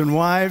 husbands and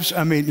wives,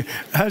 have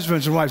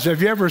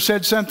you ever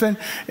said something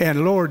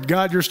and Lord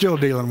God, you're still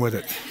dealing with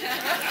it?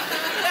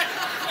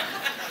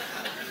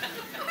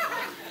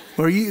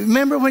 Or you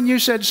remember when you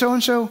said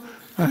so-and-so?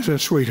 I said,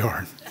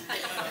 sweetheart,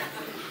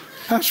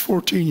 that's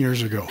 14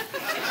 years ago.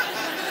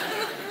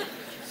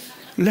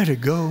 Let it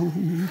go.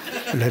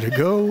 Let it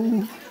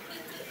go.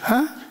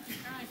 Huh?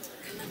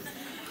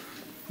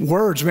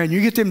 Words, man, you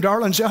get them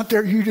darlings out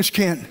there, you just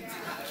can't.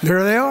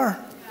 There they are.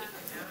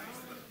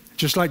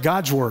 Just like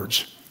God's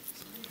words.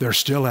 They're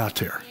still out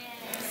there.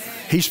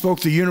 He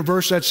spoke the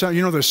universe.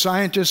 The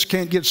scientists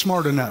can't get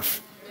smart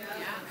enough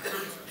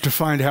to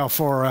find how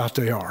far out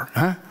they are.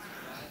 Huh?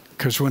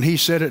 Because when he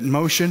set it in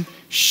motion,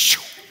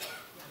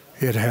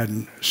 it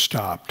hadn't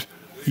stopped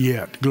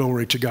yet.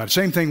 Glory to God.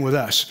 Same thing with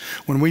us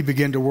when we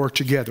begin to work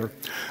together.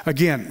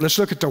 Again, let's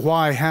look at the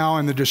why, how,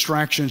 and the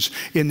distractions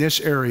in this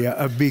area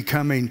of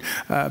becoming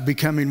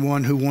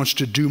one who wants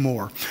to do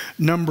more.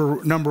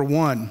 Number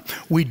one,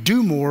 we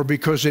do more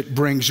because it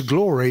brings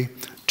glory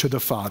to the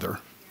Father.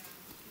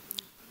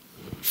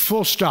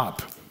 Full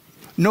stop.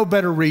 No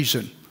better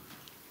reason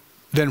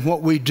than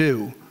what we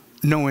do,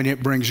 knowing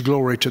it brings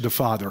glory to the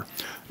Father.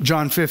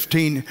 John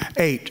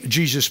 15:8,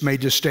 Jesus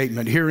made this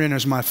statement, herein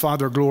is my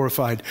Father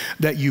glorified,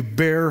 that you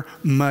bear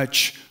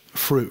much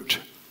fruit.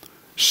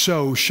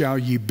 So shall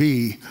ye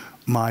be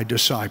my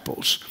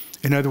disciples.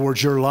 In other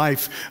words, your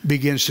life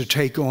begins to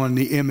take on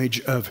the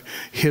image of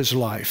his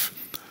life.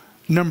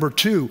 Number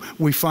two,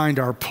 we find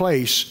our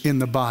place in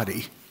the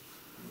body.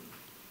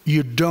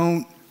 You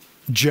don't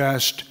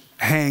just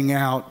hang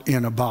out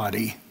in a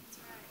body.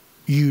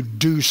 You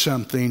do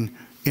something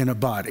in a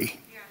body.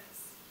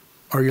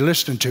 Are you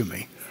listening to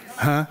me?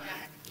 Huh?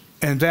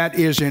 And that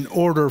is in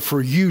order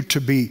for you to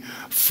be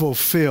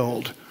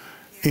fulfilled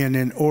and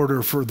in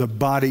order for the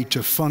body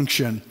to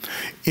function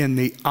in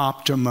the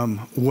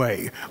optimum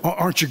way.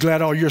 Aren't you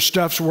glad all your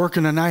stuff's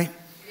working tonight?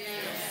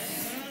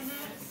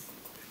 Yes.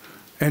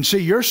 And see,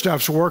 your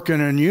stuff's working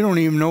and you don't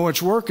even know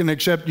it's working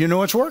except you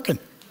know it's working.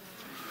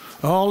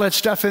 All that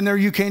stuff in there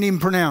you can't even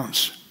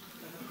pronounce.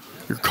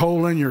 Your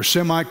colon, your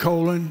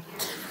semicolon,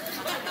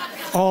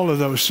 all of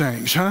those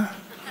things, huh?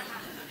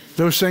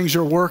 Those things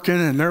are working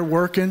and they're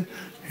working.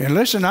 And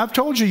listen, I've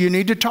told you, you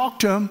need to talk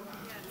to them.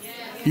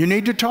 You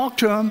need to talk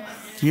to them.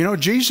 You know,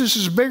 Jesus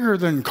is bigger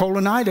than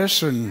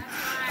colonitis and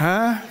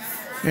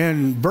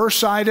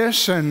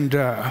bursitis and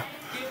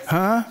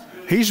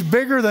he's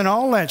bigger than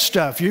all that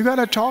stuff. You got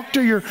to talk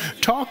to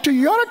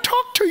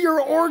your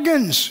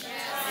organs.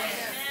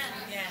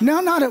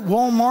 Now, not at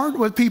Walmart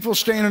with people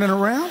standing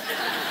around.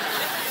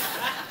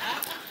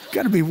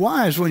 Got to be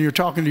wise when you're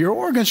talking to your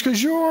organs,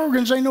 because your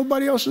organs ain't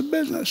nobody else's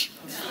business.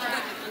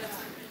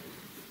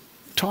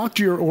 Talk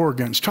to your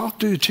organs. Talk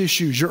to the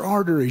tissues, your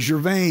arteries, your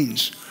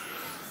veins.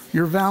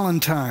 Your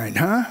Valentine,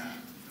 huh?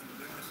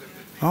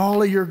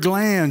 All of your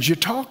glands, you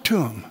talk to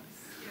them.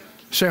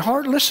 Say,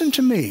 heart, listen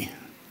to me.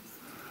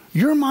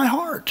 You're my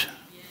heart.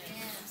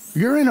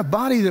 You're in a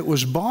body that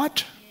was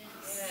bought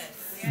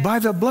by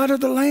the blood of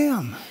the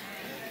Lamb.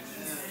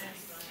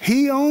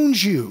 He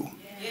owns you.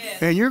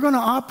 And you're going to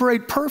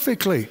operate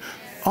perfectly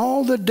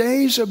all the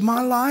days of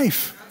my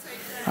life.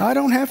 I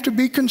don't have to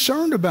be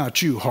concerned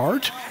about you,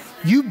 heart.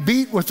 You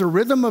beat with the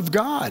rhythm of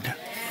God.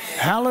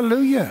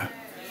 Hallelujah.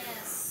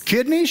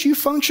 Kidneys, you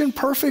function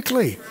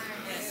perfectly.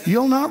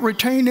 You'll not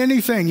retain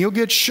anything. You'll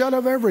get shut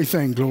of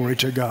everything. Glory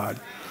to God.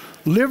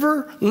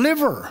 Liver.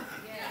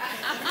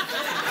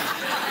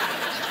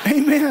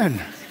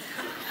 Amen.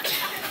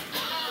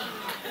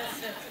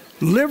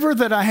 Liver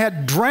that I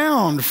had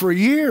drowned for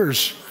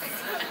years.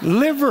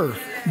 Liver,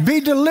 be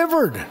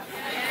delivered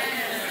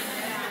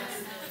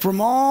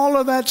from all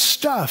of that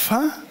stuff,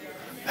 huh?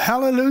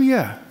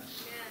 Hallelujah.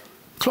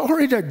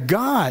 Glory to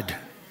God.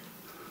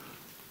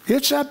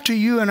 It's up to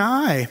you and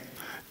I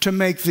to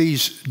make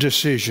these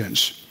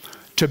decisions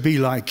to be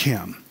like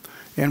Him.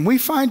 And we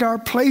find our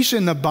place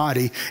in the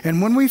body.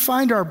 And when we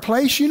find our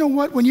place, you know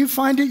what? When you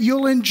find it,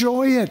 you'll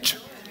enjoy it.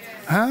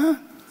 Huh?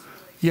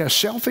 Yeah,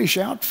 selfish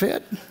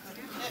outfit.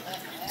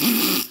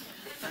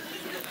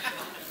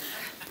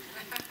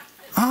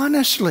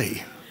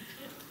 Honestly.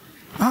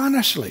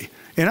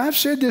 And I've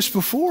said this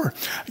before,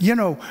 you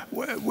know,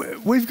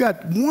 we've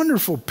got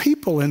wonderful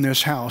people in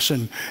this house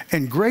and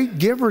great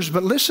givers,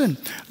 but listen,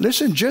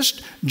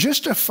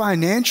 just a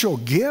financial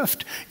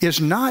gift is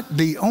not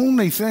the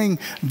only thing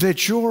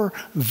that you're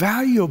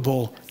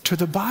valuable to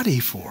the body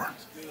for.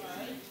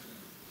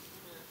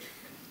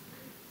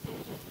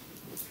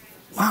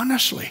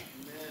 Honestly.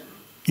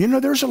 You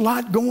know, there's a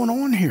lot going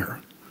on here,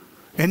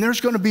 and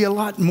there's going to be a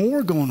lot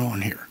more going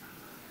on here.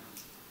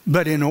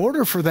 But in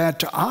order for that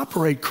to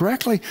operate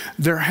correctly,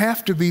 there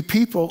have to be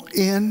people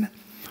in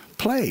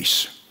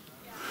place.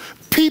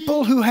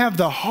 People who have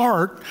the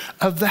heart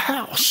of the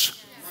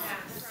house.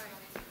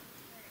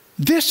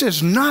 This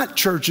is not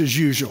church as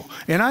usual.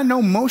 And I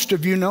know most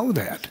of you know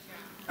that.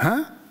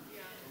 Huh?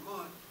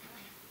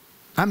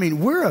 I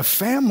mean, we're a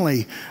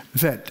family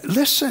that,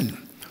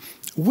 listen,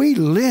 we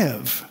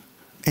live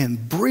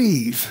and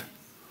breathe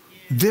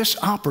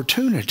this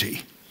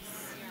opportunity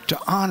to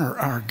honor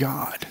our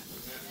God.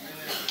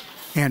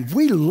 And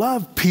we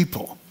love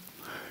people.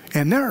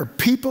 And there are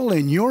people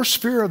in your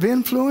sphere of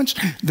influence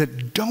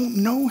that don't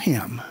know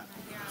Him.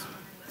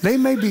 They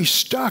may be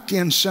stuck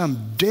in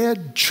some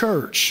dead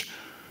church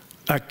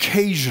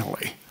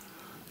occasionally,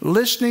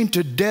 listening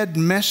to dead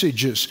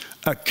messages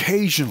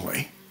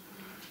occasionally,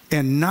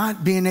 and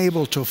not being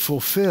able to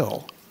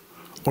fulfill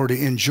or to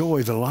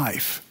enjoy the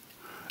life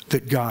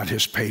that God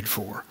has paid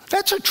for.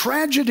 That's a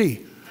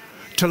tragedy,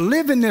 to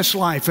live in this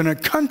life in a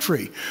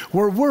country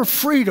where we're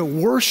free to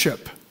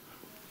worship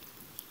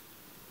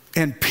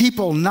and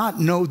people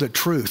not know the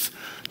truth.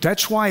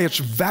 That's why it's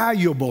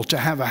valuable to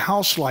have a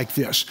house like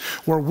this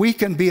where we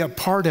can be a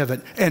part of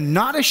it and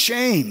not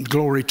ashamed,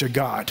 glory to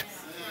God,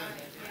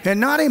 and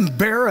not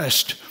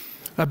embarrassed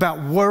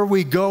about where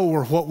we go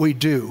or what we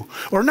do,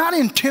 or not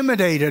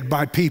intimidated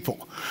by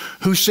people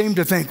who seem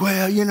to think,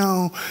 well, you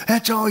know,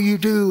 that's all you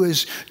do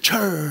is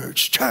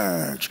church.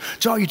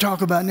 That's all you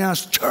talk about now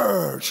is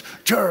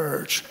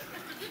church.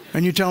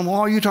 And you tell them,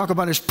 all you talk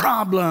about is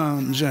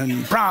problems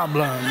and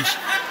problems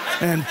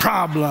and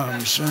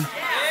problems. And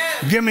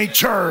give me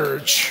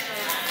church.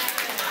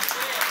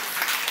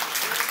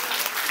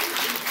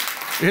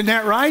 Isn't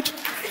that right?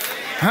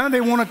 Huh?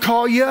 They want to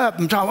call you up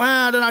and talk,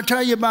 well, did I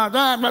tell you about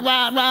that? Blah,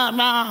 blah, blah,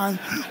 blah. And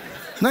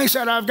they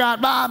said I've got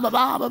blah, blah,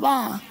 blah, blah,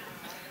 blah.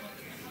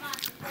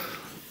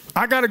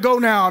 I got to go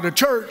now to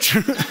church.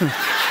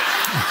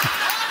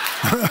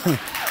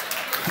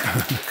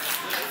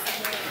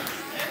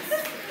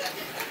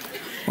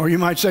 Or you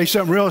might say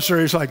something real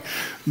serious like,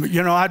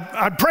 you know,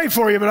 I'd pray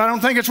for you, but I don't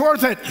think it's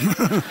worth it.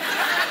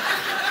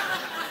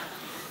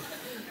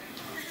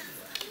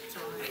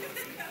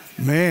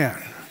 Man,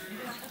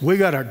 we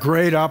got a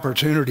great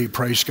opportunity,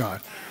 praise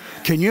God.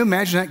 Can you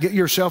imagine that? Get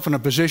yourself in a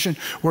position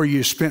where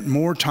you spent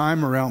more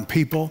time around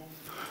people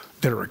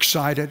that are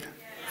excited,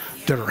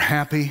 that are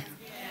happy,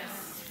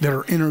 that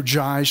are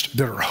energized,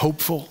 that are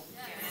hopeful,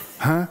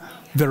 huh?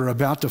 That are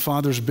about the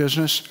Father's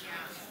business,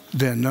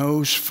 than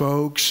those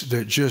folks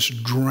that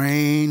just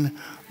drain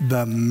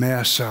the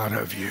mess out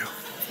of you.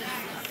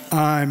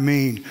 I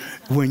mean,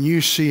 when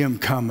you see them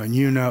coming,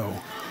 you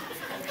know,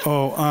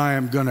 oh, I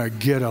am going to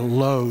get a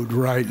load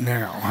right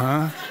now,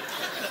 huh?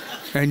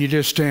 And you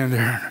just stand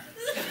there.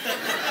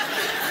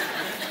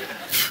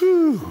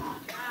 Phew.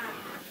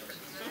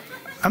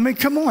 I mean,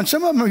 come on.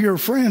 Some of them are your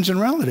friends and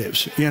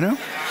relatives, you know?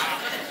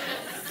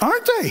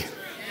 Aren't they?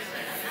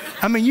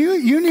 I mean,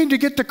 you need to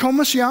get the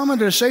Komisyama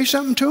to say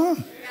something to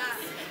them.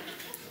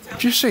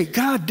 Just say,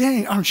 God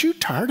dang, aren't you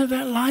tired of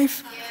that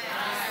life?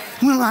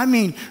 Well, I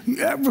mean,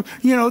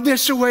 you know,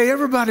 this is the way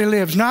everybody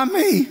lives. Not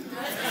me.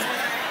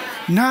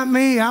 Not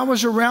me. I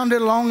was around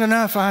it long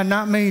enough.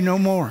 Not me. No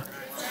more.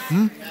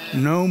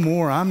 No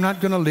more. I'm not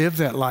going to live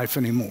that life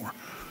anymore.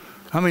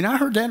 I mean, I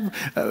heard that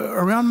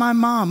around my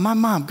mom. My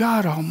mom,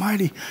 God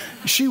Almighty,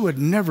 she would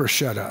never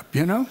shut up,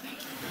 you know?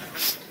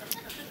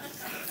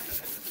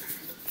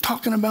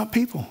 Talking about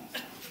people.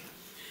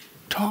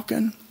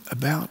 Talking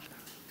about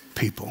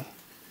people.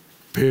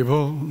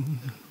 People.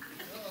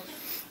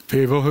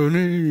 People who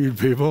need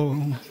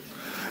people.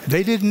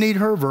 They didn't need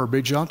her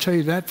verbiage, I'll tell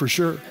you that for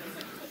sure.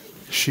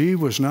 She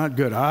was not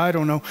good. I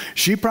don't know.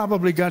 She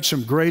probably got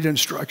some great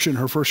instruction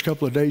her first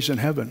couple of days in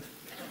heaven.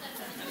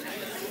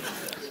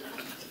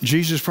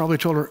 Jesus probably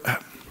told her,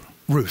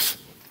 Ruth,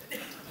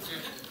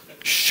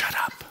 shut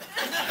up.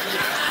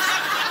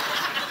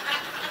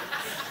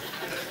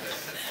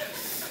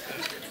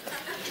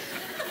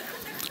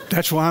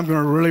 That's why I'm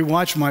going to really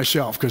watch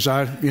myself, because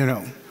I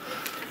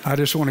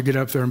just want to get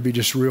up there and be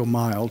just real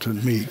mild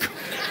and meek.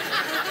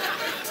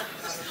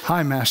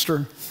 Hi,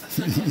 Master.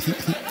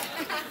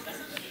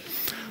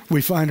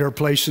 We find our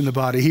place in the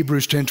body.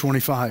 Hebrews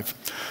 10:25.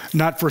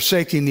 Not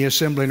forsaking the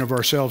assembling of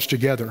ourselves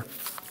together,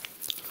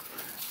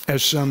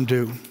 as some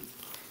do,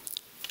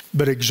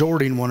 but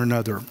exhorting one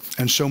another,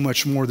 and so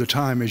much more the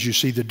time as you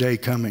see the day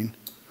coming.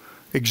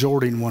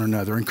 Exhorting one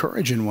another,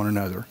 encouraging one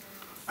another.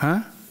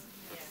 Huh?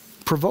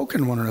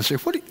 Provoking one another. Say,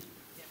 what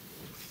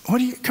are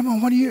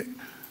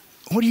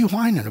you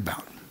whining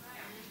about?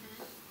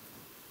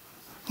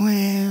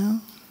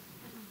 Well,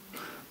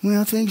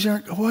 things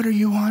aren't, what are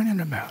you whining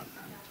about?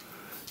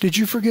 Did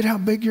you forget how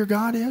big your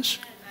God is?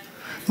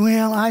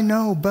 Well, I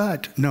know,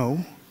 but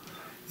no,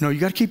 you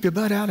got to keep your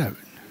butt out of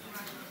it.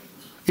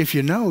 If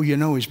you know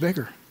he's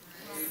bigger.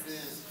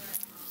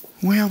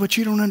 Well, but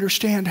you don't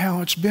understand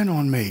how it's been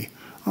on me.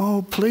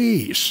 Oh,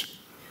 please.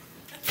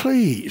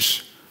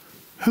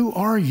 Who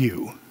are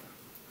you?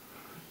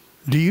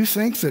 Do you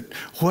think that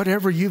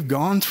whatever you've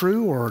gone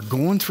through or are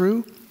going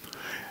through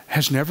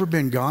has never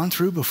been gone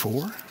through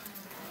before?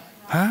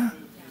 Huh?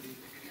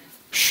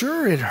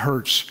 Sure, it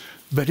hurts,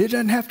 but it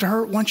doesn't have to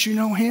hurt once you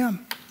know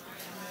him.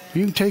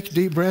 You can take a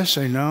deep breath,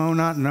 say, no,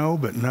 not no,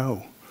 but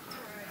no.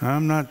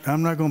 I'm not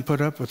going to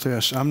put up with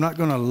this. I'm not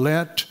going to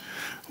let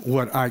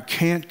what I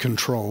can't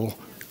control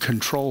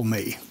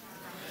me.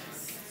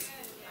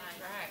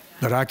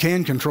 But I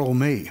can control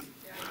me.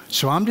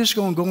 So I'm just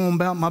going to go on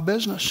about my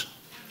business.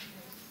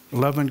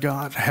 Loving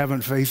God,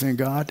 having faith in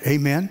God.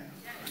 Amen.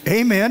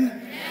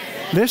 Amen.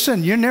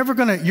 Listen, you're never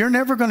going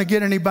to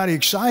get anybody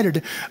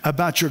excited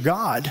about your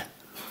God,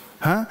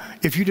 huh?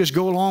 If you just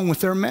go along with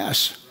their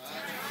mess.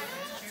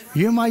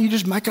 You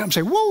just might come and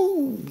say,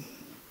 whoa,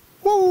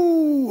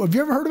 whoa. Have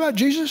you ever heard about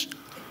Jesus?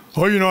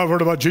 Oh, I've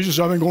heard about Jesus.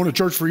 I've been going to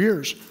church for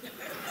years.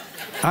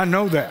 I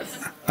know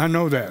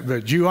that.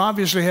 But you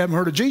obviously haven't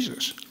heard of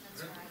Jesus,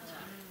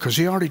 because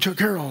he already took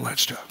care of all that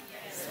stuff.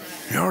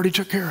 He already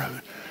took care of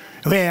it.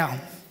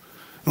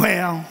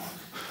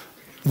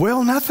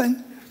 Well,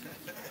 nothing.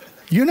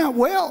 You're not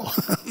well.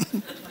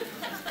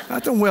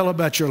 Nothing well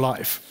about your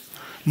life.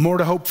 More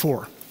to hope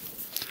for.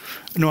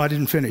 No, I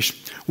didn't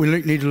finish. We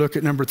need to look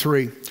at number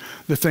 3,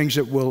 the things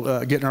that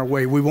will get in our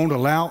way. We won't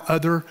allow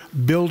other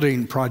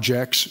building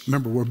projects,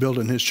 remember we're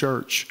building his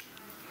church,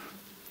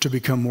 to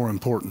become more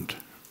important.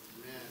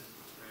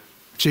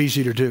 It's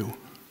easy to do.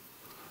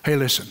 Hey,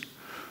 listen,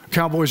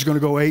 Cowboys are going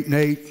to go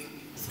 8-8,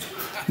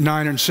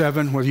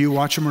 9-7, whether you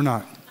watch them or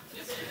not.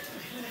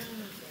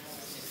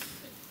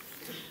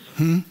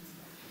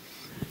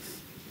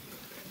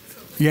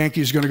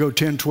 Yankees going to go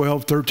 10,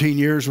 12, 13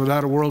 years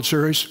without a World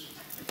Series,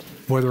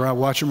 whether I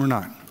watch them or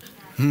not.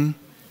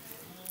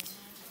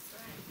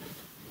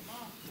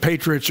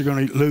 Patriots are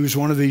going to lose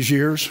one of these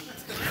years,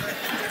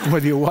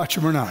 whether you watch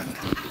them or not.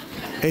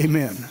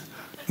 Amen.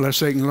 Unless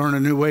they can learn a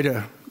new way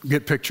to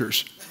get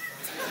pictures.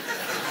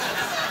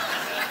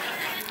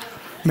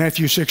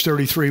 Matthew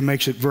 6:33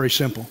 makes it very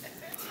simple.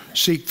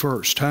 Seek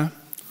first,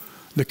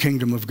 the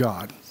kingdom of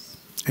God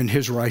and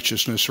his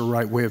righteousness, or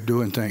right way of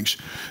doing things.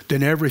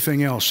 Then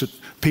everything else that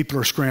people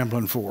are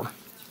scrambling for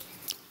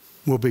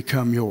will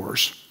become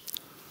yours.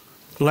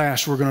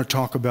 Last, we're going to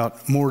talk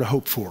about more to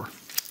hope for.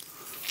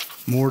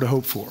 More to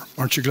hope for.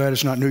 Aren't you glad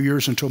it's not New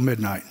Year's until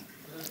midnight?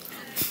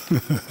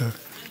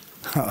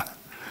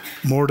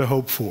 More to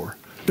hope for.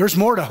 There's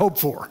more to hope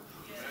for.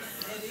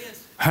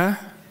 Huh?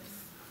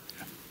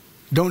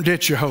 Don't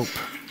ditch your hope.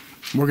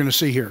 We're going to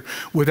see here.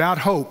 Without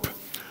hope,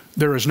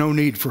 there is no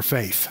need for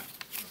faith.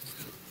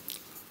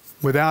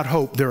 Without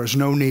hope, there is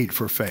no need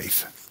for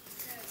faith.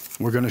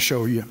 We're going to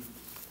show you.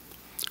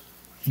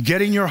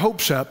 Getting your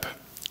hopes up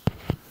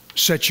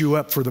sets you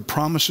up for the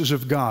promises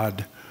of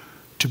God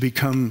to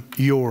become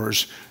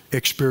yours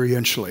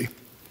experientially.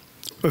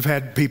 We've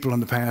had people in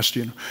the past,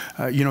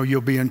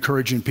 you'll be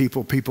encouraging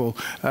people. People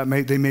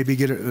may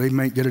get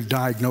a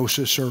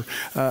diagnosis, or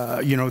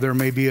there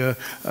may be a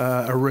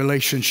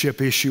relationship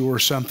issue or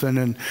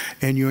something,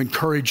 and you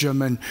encourage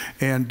them, and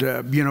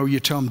you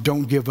tell them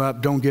don't give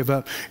up,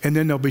 and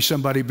then there'll be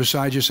somebody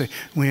beside you say,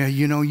 well,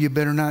 you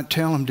better not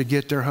tell them to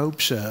get their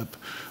hopes up.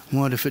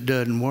 What if it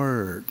doesn't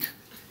work?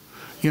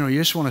 You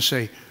just want to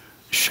say,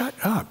 shut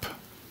up.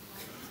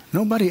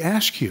 Nobody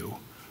asked you.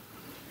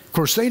 Of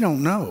course, they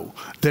don't know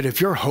that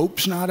if your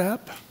hope's not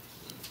up,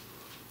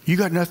 You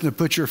got nothing to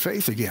put your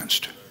faith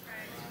against.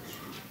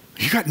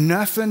 You got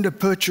nothing to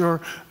put your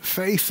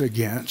faith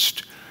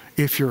against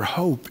if your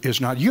hope is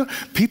not. You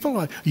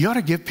ought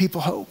to give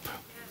people hope.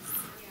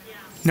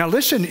 Now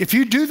listen, if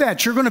you do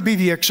that, you're going to be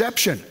the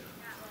exception.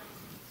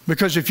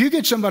 Because if you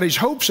get somebody's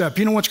hopes up,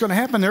 you know what's going to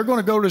happen? They're going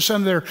to go to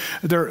some of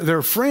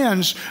their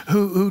friends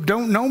who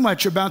don't know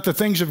much about the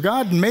things of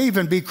God and may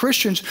even be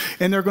Christians,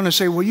 and they're going to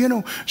say, well, you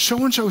know,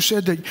 so-and-so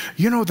said that,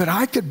 you know, that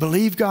I could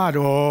believe God.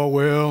 Oh,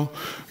 well,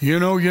 you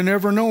know, you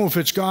never know if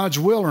it's God's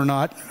will or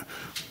not.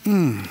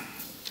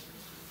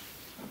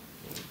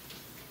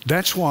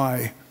 That's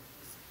why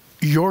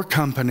your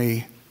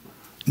company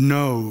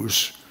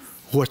knows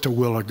what the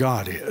will of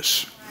God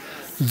is.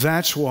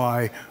 That's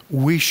why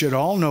we should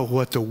all know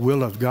what the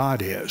will of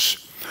God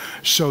is,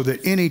 so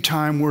that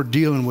anytime we're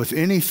dealing with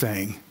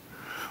anything,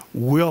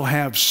 we'll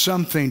have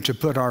something to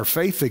put our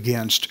faith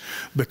against,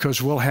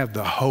 because we'll have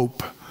the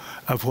hope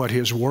of what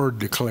His Word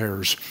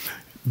declares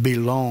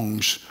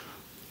belongs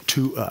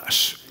to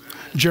us.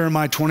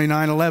 Jeremiah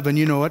 29:11,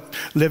 you know it,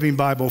 Living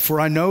Bible. For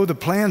I know the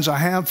plans I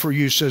have for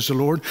you, says the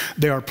Lord.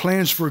 They are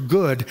plans for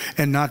good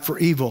and not for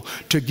evil,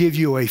 to give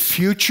you a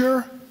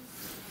future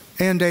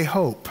and a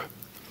hope.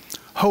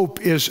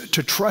 Hope is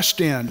to trust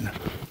in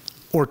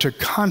or to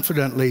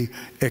confidently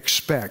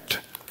expect.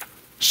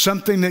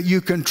 Something that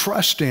you can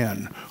trust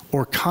in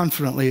or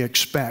confidently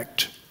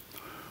expect.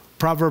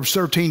 Proverbs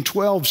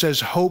 13:12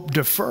 says, hope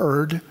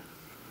deferred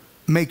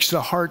makes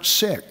the heart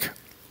sick.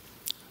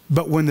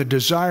 But when the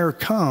desire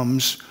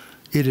comes,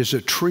 it is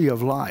a tree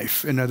of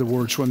life. In other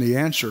words, when the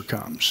answer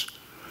comes.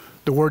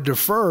 The word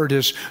deferred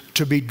is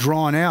to be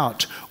drawn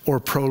out or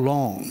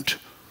prolonged.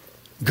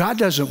 God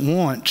doesn't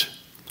want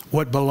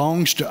what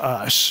belongs to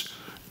us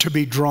to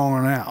be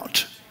drawn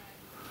out.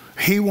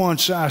 He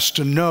wants us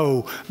to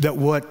know that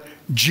what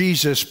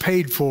Jesus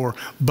paid for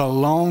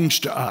belongs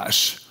to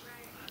us.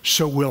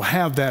 So we'll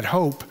have that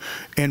hope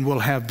and we'll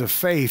have the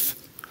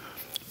faith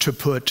to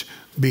put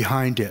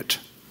behind it.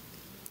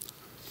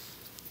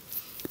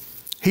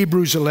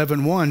 Hebrews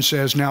 11:1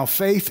 says, now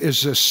faith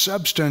is the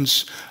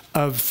substance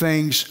of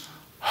things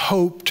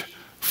hoped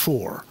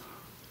for.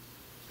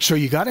 So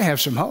you got to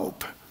have some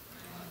hope,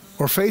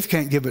 or faith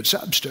can't give it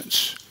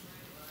substance.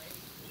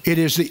 It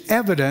is the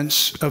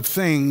evidence of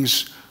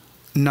things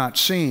not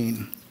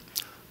seen.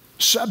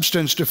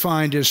 Substance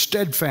defined as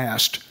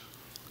steadfast,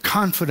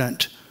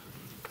 confident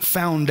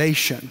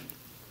foundation.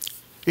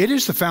 It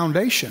is the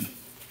foundation.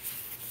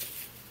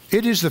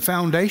 It is the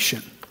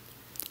foundation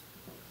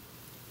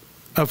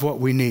of what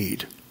we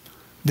need.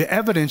 The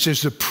evidence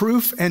is the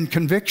proof and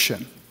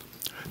conviction.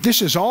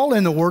 This is all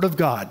in the Word of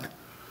God.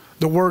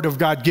 The Word of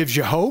God gives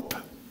you hope,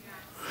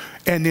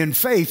 and then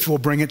faith will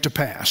bring it to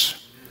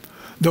pass.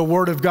 The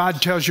Word of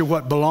God tells you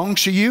what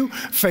belongs to you.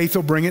 Faith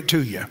will bring it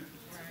to you.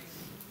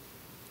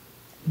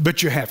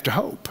 But you have to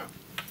hope.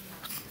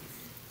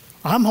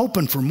 I'm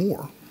hoping for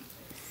more.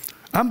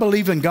 I'm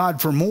believing God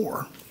for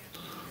more.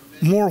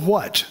 More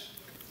what?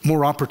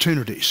 More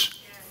opportunities.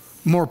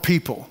 More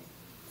people.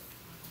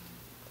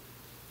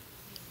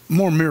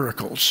 More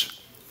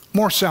miracles.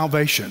 More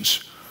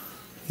salvations.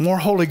 More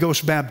Holy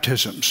Ghost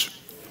baptisms.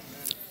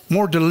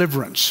 More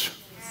deliverance.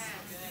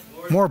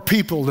 More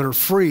people that are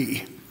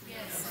free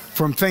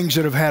from things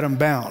that have had them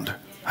bound.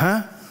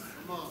 Huh?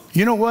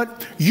 You know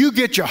what? You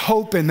get your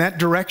hope in that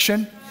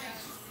direction,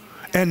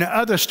 and the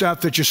other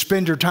stuff that you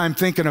spend your time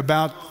thinking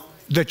about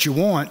that you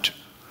want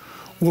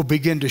will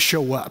begin to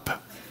show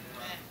up.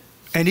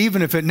 And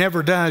even if it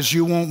never does,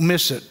 you won't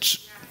miss it,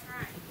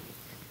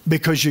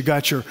 because you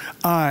got your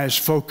eyes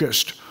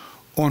focused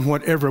on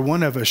what every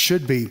one of us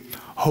should be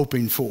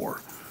hoping for.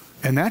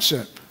 And that's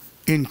an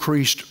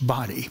increased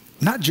body.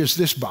 Not just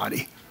this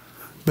body,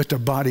 but the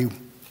body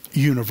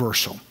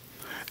universal.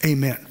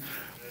 Amen.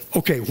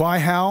 Okay, why,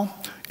 how,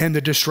 and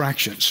the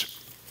distractions.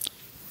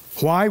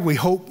 Why we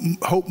hope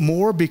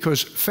more?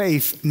 Because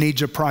faith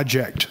needs a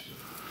project.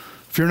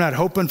 If you're not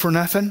hoping for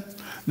nothing,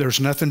 there's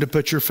nothing to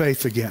put your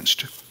faith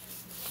against.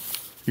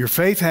 Your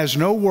faith has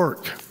no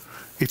work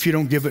if you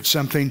don't give it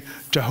something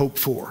to hope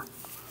for.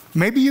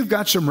 Maybe you've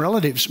got some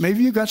relatives.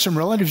 Maybe you've got some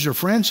relatives or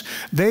friends.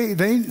 They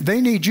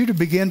need you to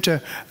begin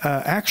to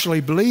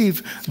actually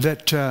believe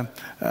that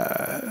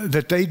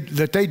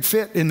they'd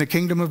fit in the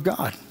kingdom of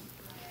God.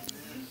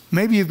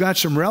 Maybe you've got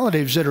some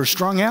relatives that are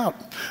strung out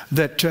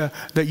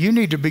that you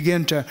need to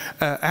begin to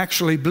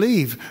actually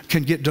believe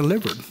can get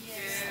delivered.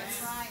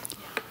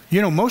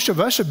 You know, most of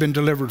us have been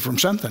delivered from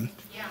something.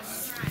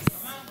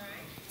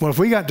 Well, if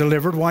we got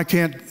delivered, why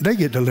can't they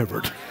get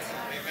delivered?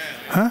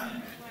 Huh?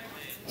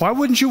 Why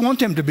wouldn't you want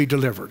them to be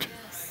delivered?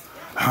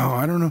 Oh,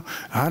 I don't know.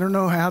 I don't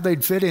know how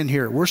they'd fit in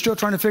here. We're still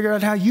trying to figure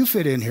out how you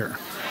fit in here.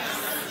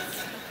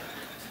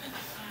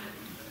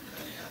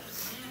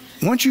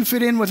 Once you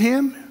fit in with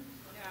Him,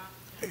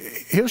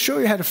 He'll show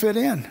you how to fit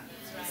in.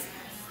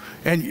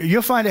 And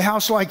you'll find a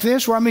house like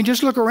this where, I mean,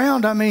 just look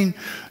around. I mean,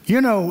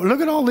 you know, look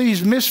at all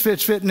these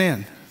misfits fitting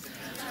in.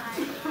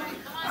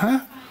 Huh?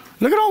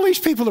 Look at all these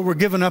people that we're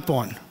giving up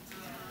on.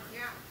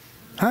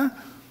 Huh?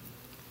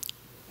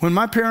 When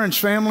my parents'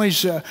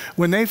 families,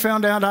 when they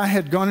found out I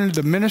had gone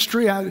into the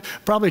ministry,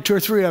 probably 2 or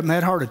 3 of them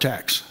had heart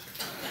attacks.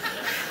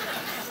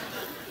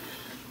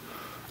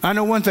 I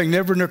know one thing,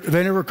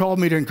 they never called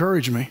me to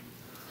encourage me.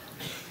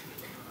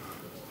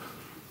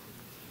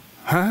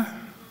 Huh?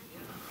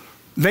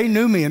 They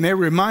knew me and they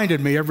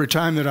reminded me every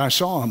time that I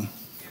saw them.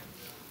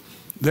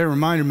 They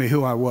reminded me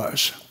who I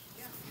was.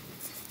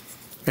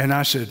 And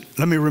I said,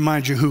 let me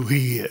remind you who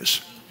he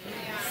is.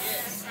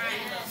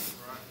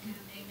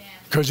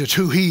 Because it's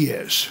who he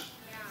is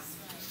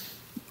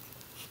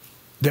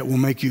that will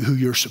make you who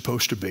you're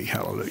supposed to be.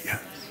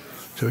 Hallelujah.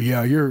 So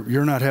yeah,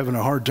 you're not having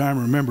a hard time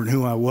remembering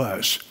who I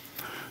was.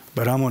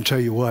 But I'm going to tell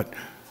you what,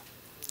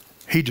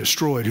 he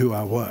destroyed who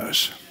I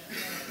was.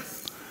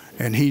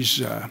 And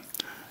he's on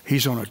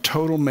a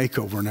total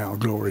makeover now.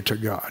 Glory to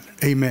God.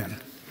 Amen.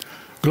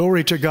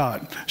 Glory to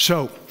God.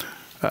 So,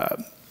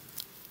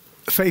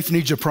 faith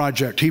needs a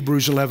project.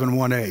 Hebrews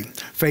 11:1a.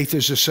 Faith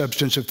is the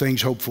substance of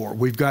things hoped for.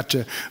 We've got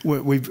to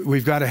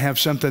have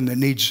something that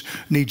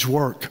needs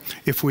work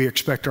if we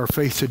expect our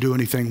faith to do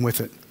anything with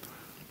it.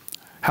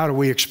 How do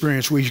we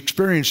experience? We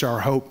experience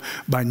our hope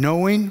by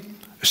knowing,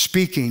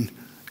 speaking,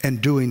 and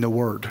doing the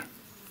word.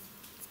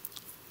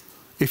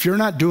 If you're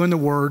not doing the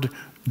word,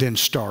 then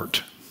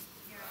start.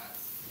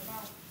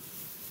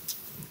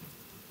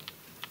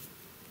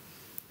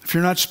 If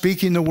you're not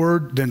speaking the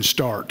word, then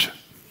start.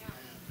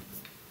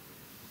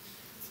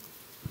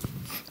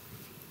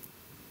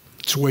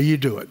 It's the way you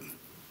do it.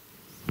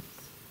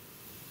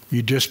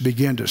 You just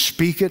begin to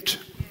speak it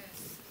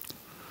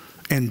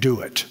and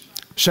do it.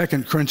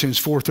 2 Corinthians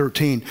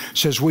 4:13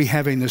 says, we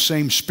having the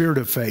same spirit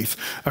of faith,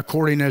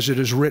 according as it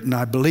is written,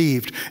 I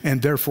believed,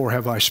 and therefore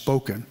have I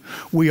spoken.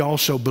 We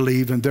also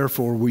believe, and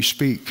therefore we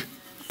speak.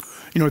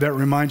 You know, that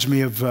reminds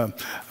me of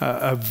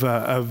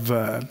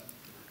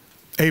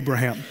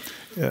Abraham,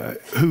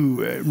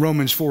 who,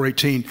 Romans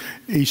 4:18,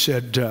 he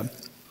said,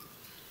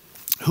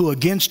 who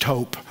against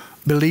hope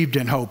believed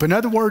in hope. In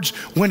other words,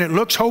 when it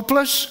looks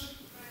hopeless,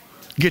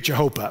 get your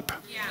hope up.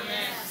 Yeah.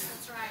 Yes,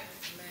 that's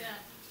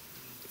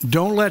right.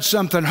 Don't let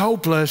something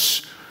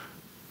hopeless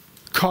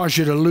cause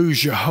you to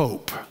lose your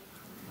hope.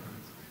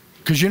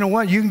 Because you know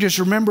what? You can just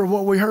remember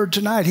what we heard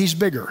tonight. He's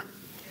bigger.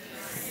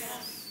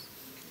 Yes.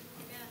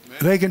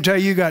 They can tell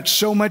you got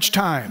so much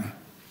time.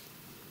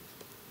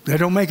 They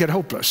don't make it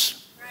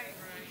hopeless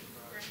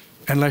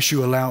unless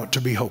you allow it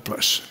to be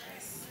hopeless.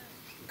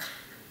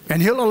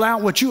 And he'll allow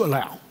what you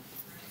allow.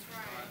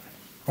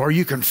 Or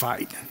you can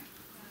fight.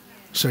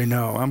 Say,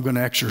 no, I'm going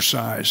to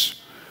exercise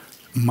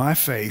my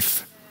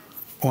faith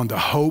on the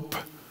hope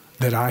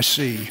that I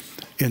see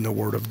in the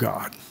Word of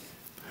God.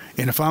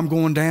 And if I'm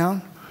going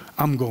down,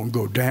 I'm going to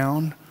go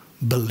down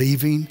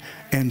believing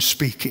and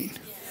speaking.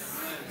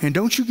 And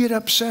don't you get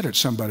upset at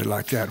somebody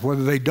like that,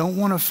 whether they don't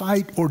want to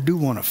fight or do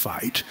want to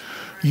fight.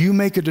 You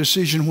make a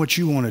decision what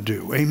you want to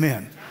do.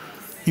 Amen.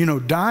 You know,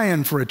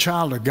 dying for a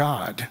child of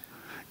God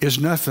is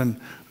nothing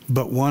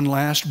but one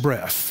last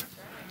breath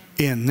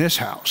in this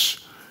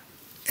house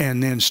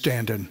and then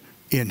standing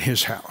in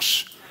his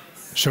house.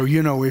 So,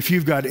 you know, if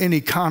you've got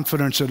any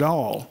confidence at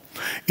all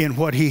in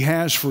what he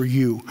has for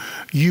you,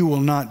 you will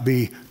not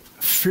be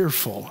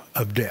fearful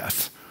of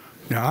death.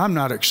 Now, I'm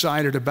not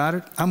excited about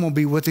it. I'm going to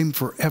be with him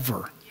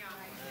forever.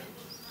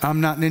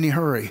 I'm not in any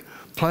hurry.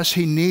 Plus,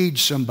 he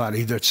needs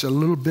somebody that's a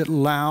little bit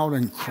loud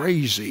and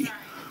crazy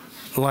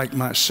like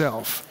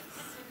myself.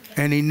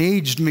 And he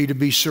needs me to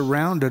be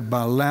surrounded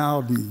by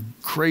loud and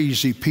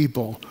crazy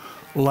people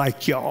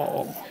like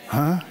y'all,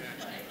 huh?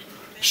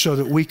 So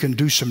that we can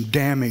do some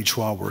damage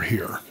while we're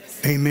here.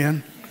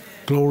 Amen.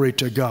 Glory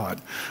to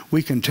God.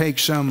 We can take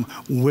some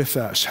with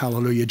us.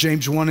 Hallelujah.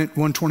 James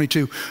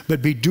 1:22.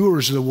 But be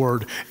doers of the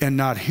word and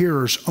not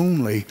hearers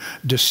only,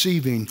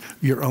 deceiving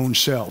your own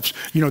selves.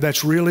 You know,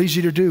 that's real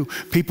easy to do.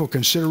 People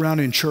can sit around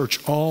in church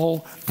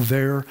all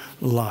their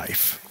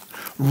life,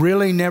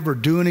 really never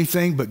do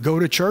anything but go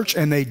to church,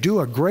 and they do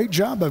a great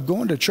job of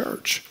going to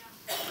church.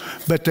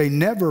 But they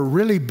never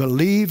really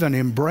believe and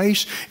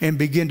embrace and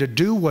begin to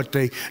do what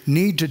they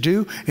need to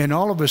do. And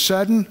all of a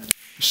sudden,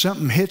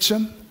 something hits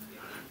them.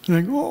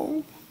 They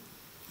go,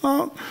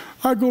 oh,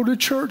 I go to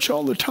church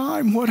all the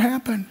time. What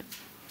happened?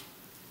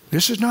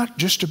 This is not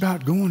just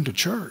about going to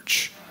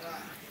church.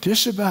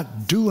 This is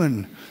about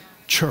doing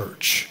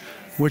church,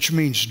 which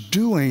means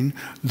doing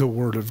the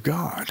Word of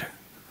God.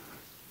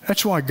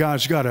 That's why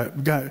God's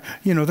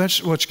you know,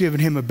 that's what's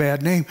given him a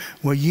bad name.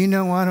 Well, you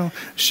know,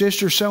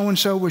 Sister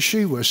so-and-so,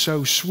 she was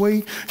so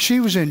sweet. She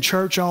was in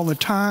church all the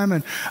time,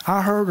 and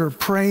I heard her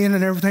praying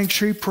and everything.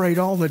 She prayed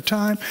all the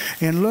time,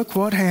 and look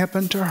what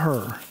happened to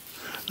her.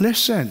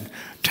 Listen,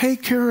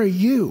 take care of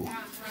you.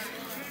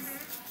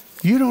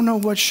 You don't know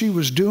what she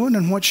was doing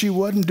and what she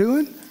wasn't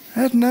doing.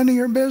 That's none of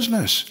your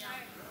business.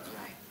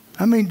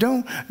 I mean,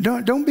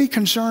 don't be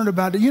concerned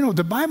about it. You know,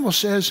 the Bible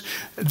says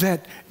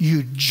that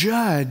you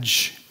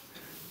judge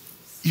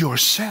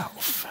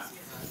yourself.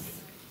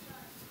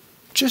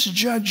 Just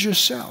judge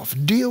yourself.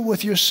 Deal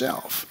with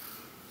yourself.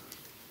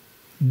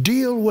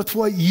 Deal with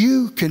what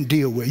you can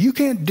deal with. You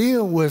can't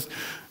deal with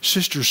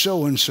sister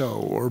so-and-so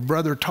or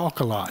brother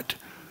talk-a-lot.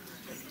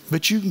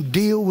 But you can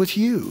deal with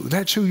you.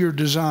 That's who you're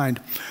designed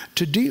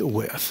to deal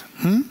with.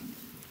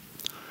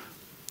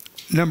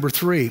 Number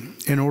 3,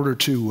 in order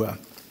to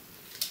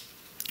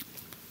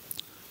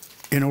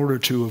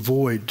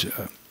avoid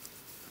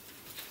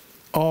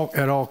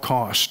at all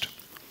cost,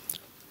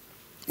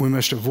 we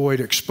must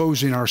avoid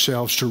exposing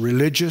ourselves to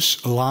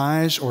religious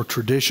lies or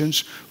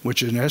traditions,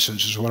 which in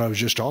essence is what I was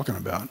just talking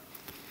about,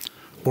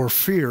 or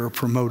fear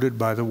promoted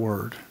by the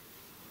Word.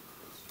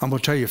 I'm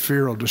going to tell you,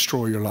 fear will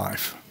destroy your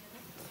life.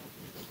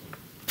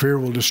 Fear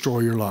will destroy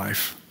your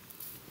life.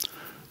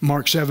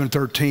 Mark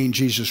 7:13,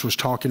 Jesus was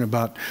talking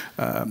about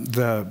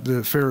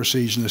the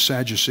Pharisees and the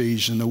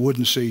Sadducees and the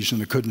wouldn't sees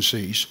and the couldn't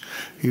sees.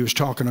 He was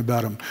talking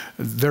about them.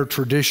 Their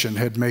tradition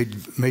had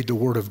made the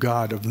Word of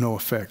God of no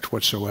effect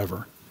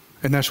whatsoever.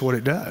 And that's what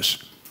it does.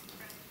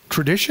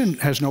 Tradition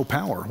has no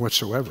power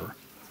whatsoever.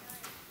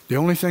 The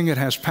only thing that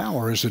has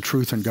power is the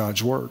truth in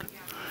God's Word.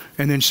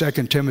 And then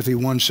 2 Timothy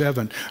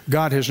 1:7,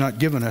 God has not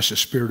given us a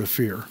spirit of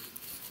fear,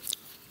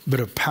 but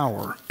of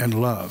power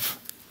and love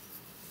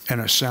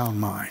and a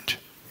sound mind.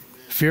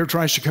 Fear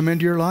tries to come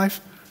into your life,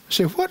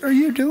 say, what are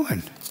you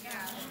doing?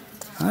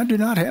 I do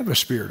not have a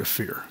spirit of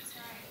fear.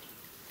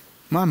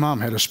 My mom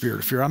had a spirit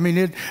of fear. I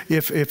mean,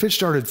 if it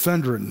started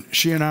thundering,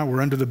 she and I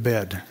were under the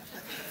bed.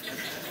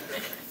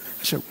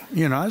 I said,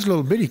 I was a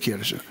little bitty kid.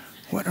 I said,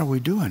 what are we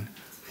doing?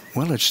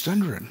 Well, it's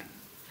thundering.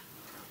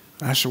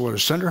 I said, well,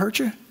 does thunder hurt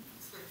you?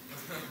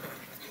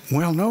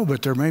 Well, no,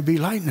 but there may be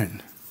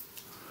lightning.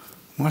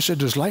 Well, I said,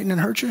 does lightning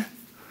hurt you?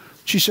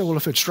 She said, well,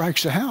 if it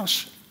strikes the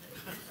house.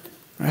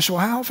 I said,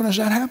 well, how often does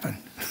that happen?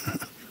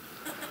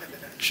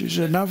 She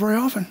said, not very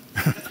often.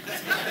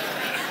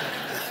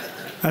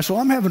 I said,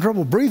 well, I'm having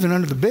trouble breathing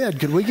under the bed.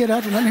 Could we get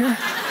out from under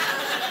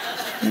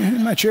here?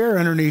 My chair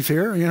underneath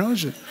here,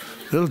 it's a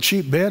little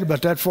cheap bed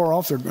about that far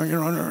off.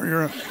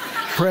 You're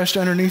pressed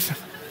underneath.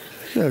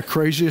 The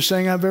craziest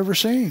thing I've ever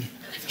seen.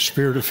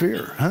 Spirit of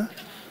fear, huh?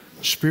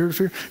 Spirit of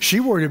fear.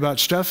 She worried about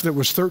stuff that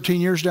was 13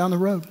 years down the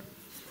road.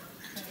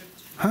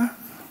 Huh?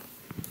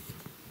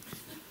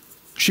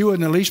 She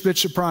wasn't the least bit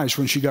surprised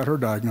when she got her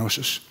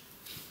diagnosis.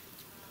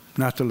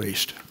 Not the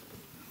least.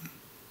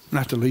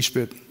 Not the least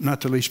bit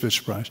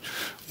surprised.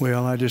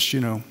 Well, I just,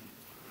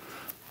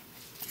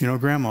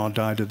 Grandma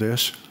died of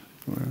this.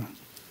 Well,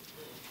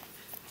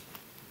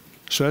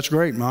 so that's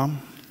great,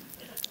 Mom.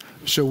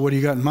 So what do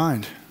you got in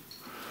mind?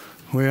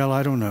 Well,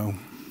 I don't know.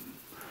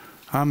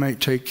 I might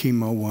take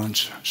chemo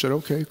once. I said,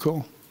 okay,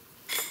 cool.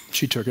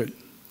 She took it.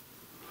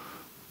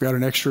 Got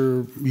an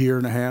extra year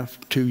and a half,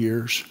 2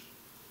 years.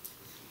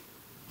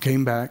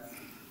 Came back,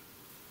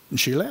 and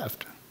she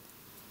left.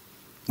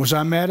 Was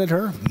I mad at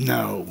her?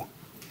 No.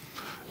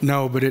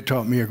 No, but it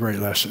taught me a great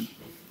lesson.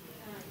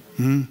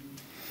 I'm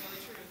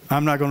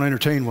not going to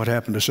entertain what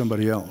happened to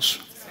somebody else.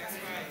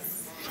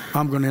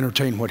 I'm going to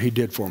entertain what He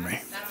did for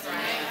me.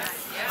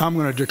 I'm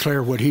going to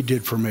declare what He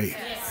did for me.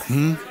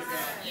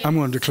 I'm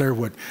going to declare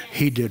what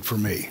He did for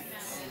me.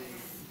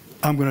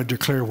 I'm going to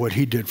declare what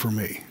He did for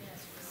me.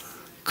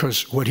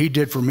 Because what He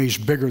did for me is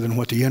bigger than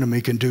what the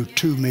enemy can do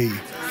to me.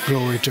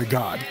 Glory to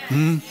God.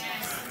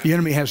 The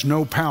enemy has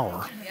no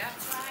power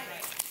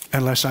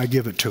unless I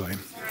give it to him.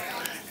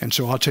 And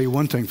so I'll tell you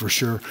one thing for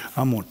sure.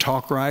 I'm going to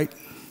talk right.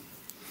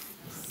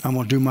 I'm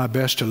going to do my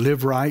best to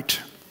live right.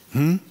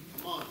 And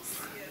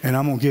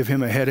I'm going to give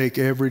him a headache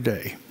every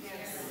day.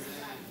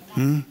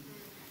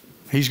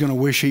 He's going to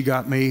wish he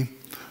got me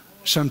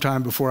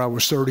sometime before I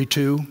was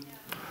 32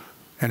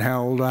 and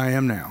how old I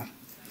am now.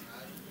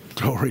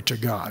 Glory to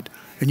God.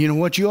 And you know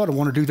what? You ought to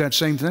want to do that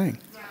same thing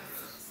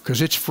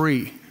because it's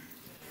free.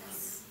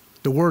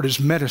 The Word is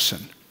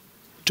medicine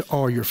to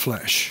all your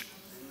flesh.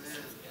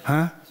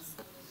 Huh?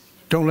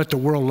 Don't let the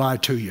world lie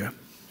to you.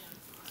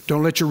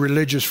 Don't let your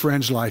religious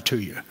friends lie to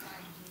you.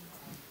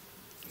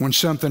 When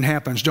something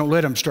happens, don't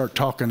let them start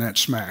talking that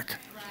smack.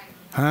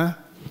 Huh?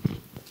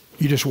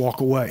 You just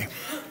walk away.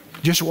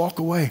 Just walk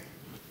away.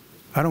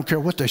 I don't care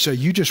what they say.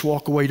 You just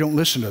walk away. Don't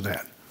listen to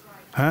that.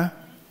 Huh?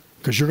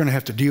 Because you're going to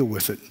have to deal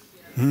with it.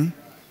 And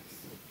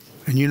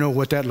you know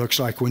what that looks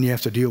like when you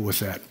have to deal with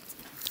that.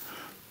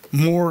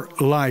 More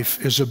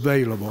life is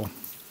available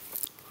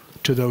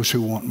to those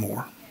who want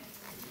more.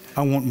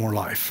 I want more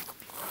life.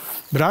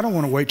 But I don't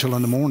want to wait till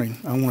in the morning.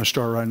 I want to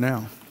start right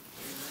now.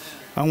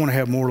 I want to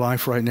have more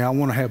life right now. I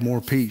want to have more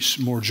peace,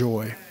 more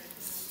joy.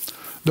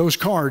 Those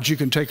cards, you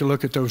can take a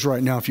look at those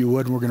right now if you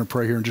would. And we're going to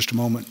pray here in just a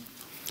moment.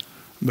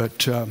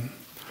 But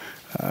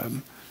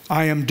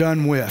I am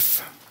done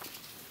with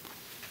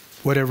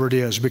whatever it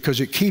is because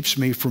it keeps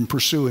me from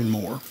pursuing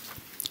more.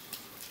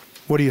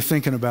 What are you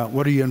thinking about?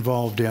 What are you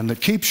involved in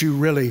that keeps you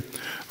really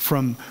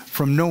from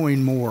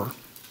knowing more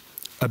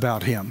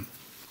about Him?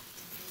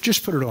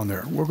 Just put it on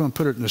there. We're going to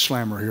put it in the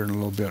slammer here in a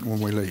little bit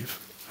when we leave.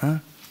 Huh?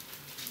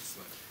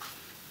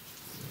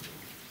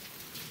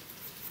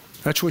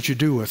 That's what you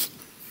do with,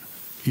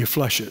 you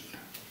flush it.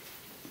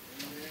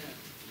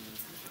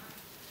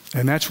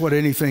 And that's what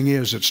anything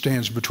is that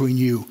stands between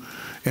you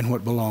and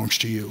what belongs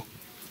to you.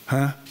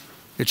 Huh?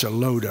 It's a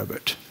load of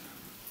it.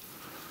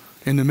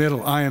 In the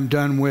middle, I am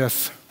done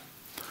with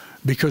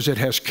because it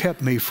has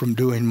kept me from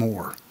doing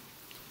more.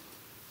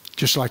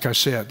 Just like I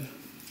said,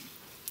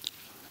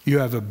 you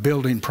have a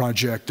building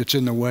project that's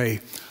in the way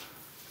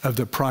of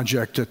the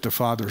project that the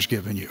Father's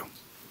given you.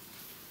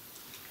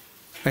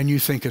 And you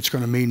think it's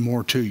going to mean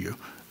more to you.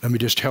 Let me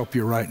just help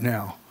you right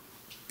now.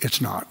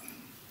 It's not.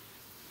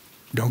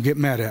 Don't get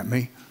mad at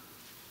me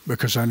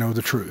because I know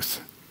the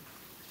truth.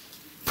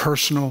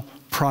 Personal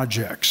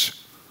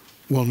projects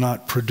will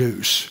not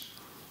produce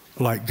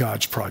like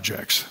God's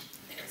projects.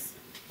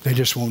 They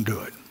just won't do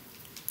it.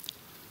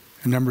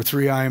 And number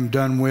 3, I am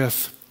done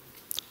with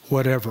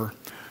whatever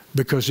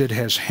because it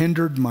has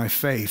hindered my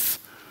faith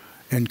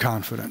and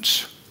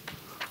confidence.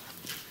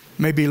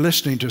 Maybe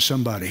listening to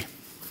somebody.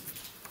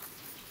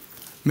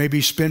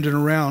 Maybe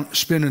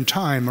spending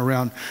time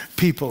around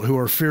people who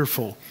are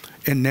fearful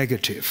and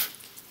negative.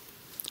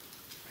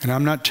 And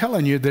I'm not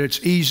telling you that it's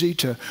easy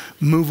to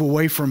move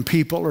away from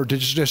people or to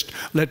just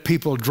let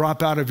people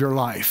drop out of your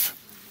life.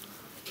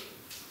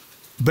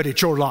 But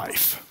it's your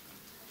life.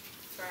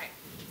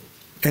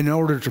 Right. In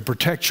order to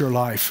protect your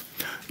life,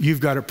 you've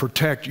got to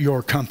protect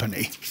your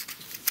company.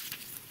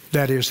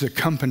 That is the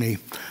company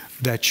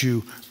that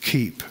you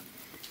keep.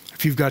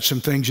 If you've got some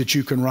things that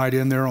you can write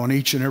in there on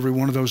each and every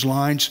one of those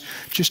lines,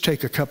 just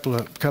take a couple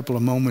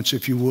of moments,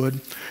 if you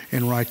would,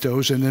 and write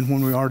those. And then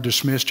when we are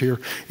dismissed here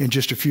in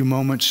just a few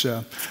moments,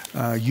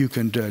 you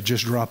can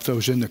just drop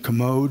those in the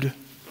commode.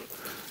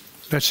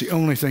 That's the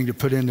only thing to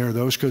put in there,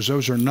 those, because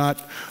those are not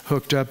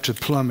hooked up to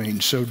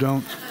plumbing. So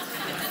don't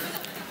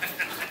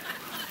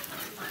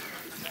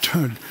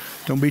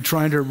be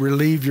trying to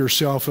relieve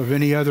yourself of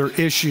any other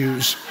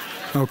issues,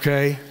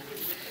 okay?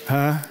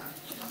 Huh?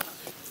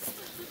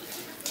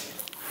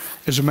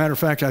 As a matter of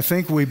fact, I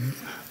think we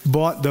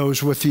bought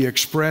those with the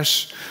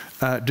express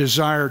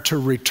desire to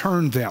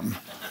return them.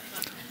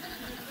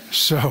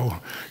 So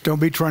don't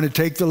be trying to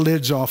take the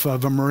lids off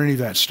of them or any of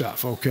that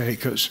stuff, okay?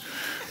 Because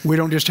we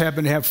don't just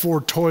happen to have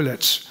 4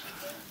 toilets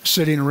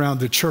sitting around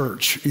the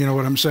church. You know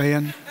what I'm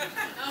saying?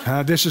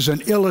 This is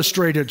an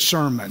illustrated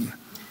sermon.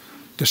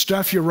 The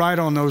stuff you write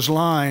on those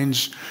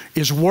lines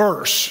is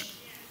worse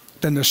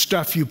than the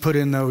stuff you put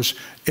in those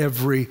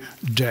every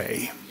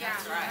day.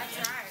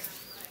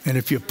 And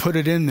if you put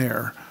it in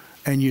there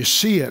and you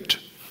see it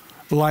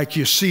like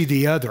you see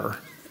the other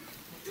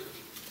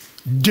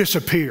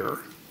disappear,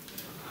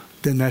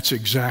 then that's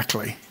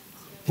exactly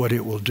what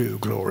it will do.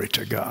 Glory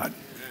to God.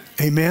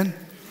 Amen?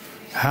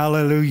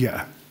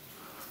 Hallelujah.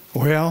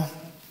 Well,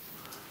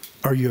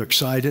 are you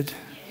excited?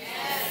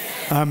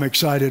 Yes. I'm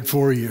excited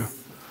for you.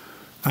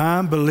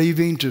 I'm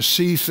believing to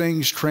see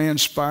things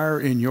transpire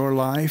in your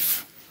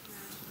life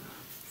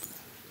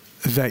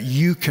that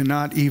you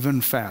cannot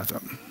even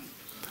fathom.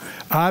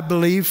 I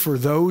believe for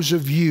those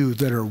of you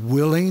that are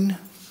willing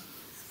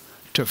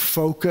to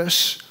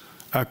focus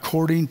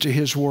according to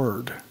His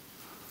Word,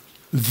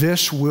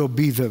 this will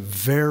be the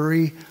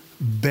very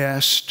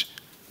best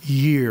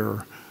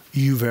year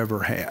you've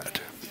ever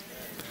had.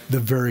 The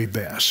very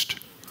best.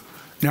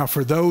 Now,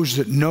 for those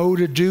that know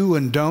to do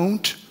and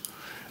don't,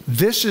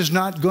 this is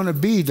not going to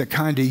be the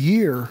kind of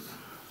year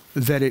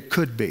that it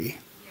could be.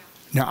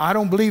 Now, I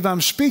don't believe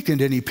I'm speaking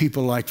to any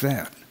people like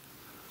that,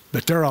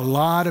 but there are a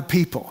lot of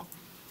people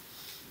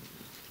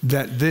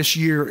that this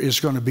year is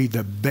going to be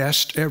the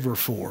best ever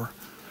for.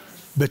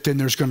 But then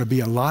there's going to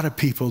be a lot of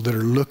people that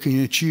are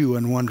looking at you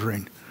and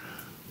wondering,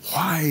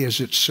 why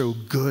is it so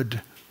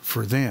good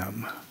for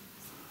them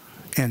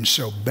and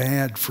so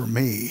bad for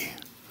me?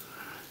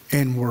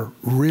 And we're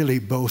really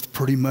both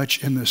pretty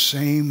much in the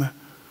same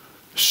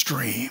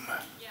stream.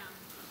 Yeah.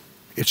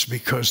 It's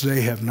because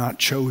they have not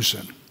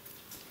chosen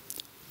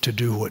to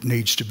do what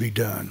needs to be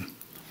done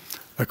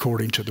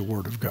according to the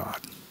Word of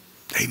God.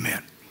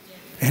 Amen.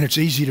 And it's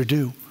easy to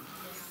do.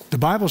 The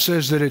Bible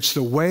says that it's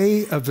the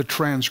way of the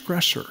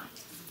transgressor,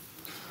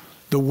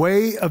 the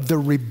way of the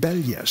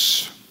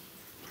rebellious,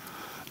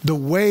 the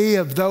way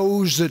of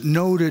those that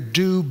know to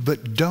do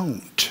but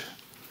don't,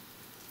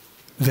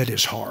 that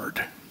is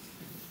hard.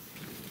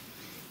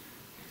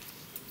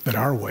 But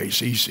our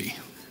way's easy.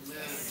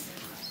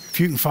 If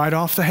you can fight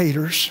off the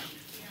haters,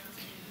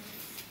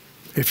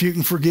 if you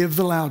can forgive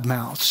the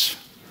loudmouths,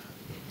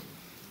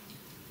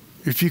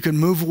 if you can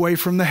move away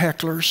from the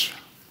hecklers,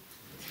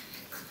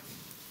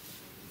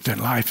 then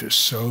life is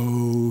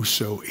so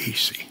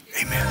easy.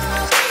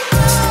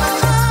 Amen.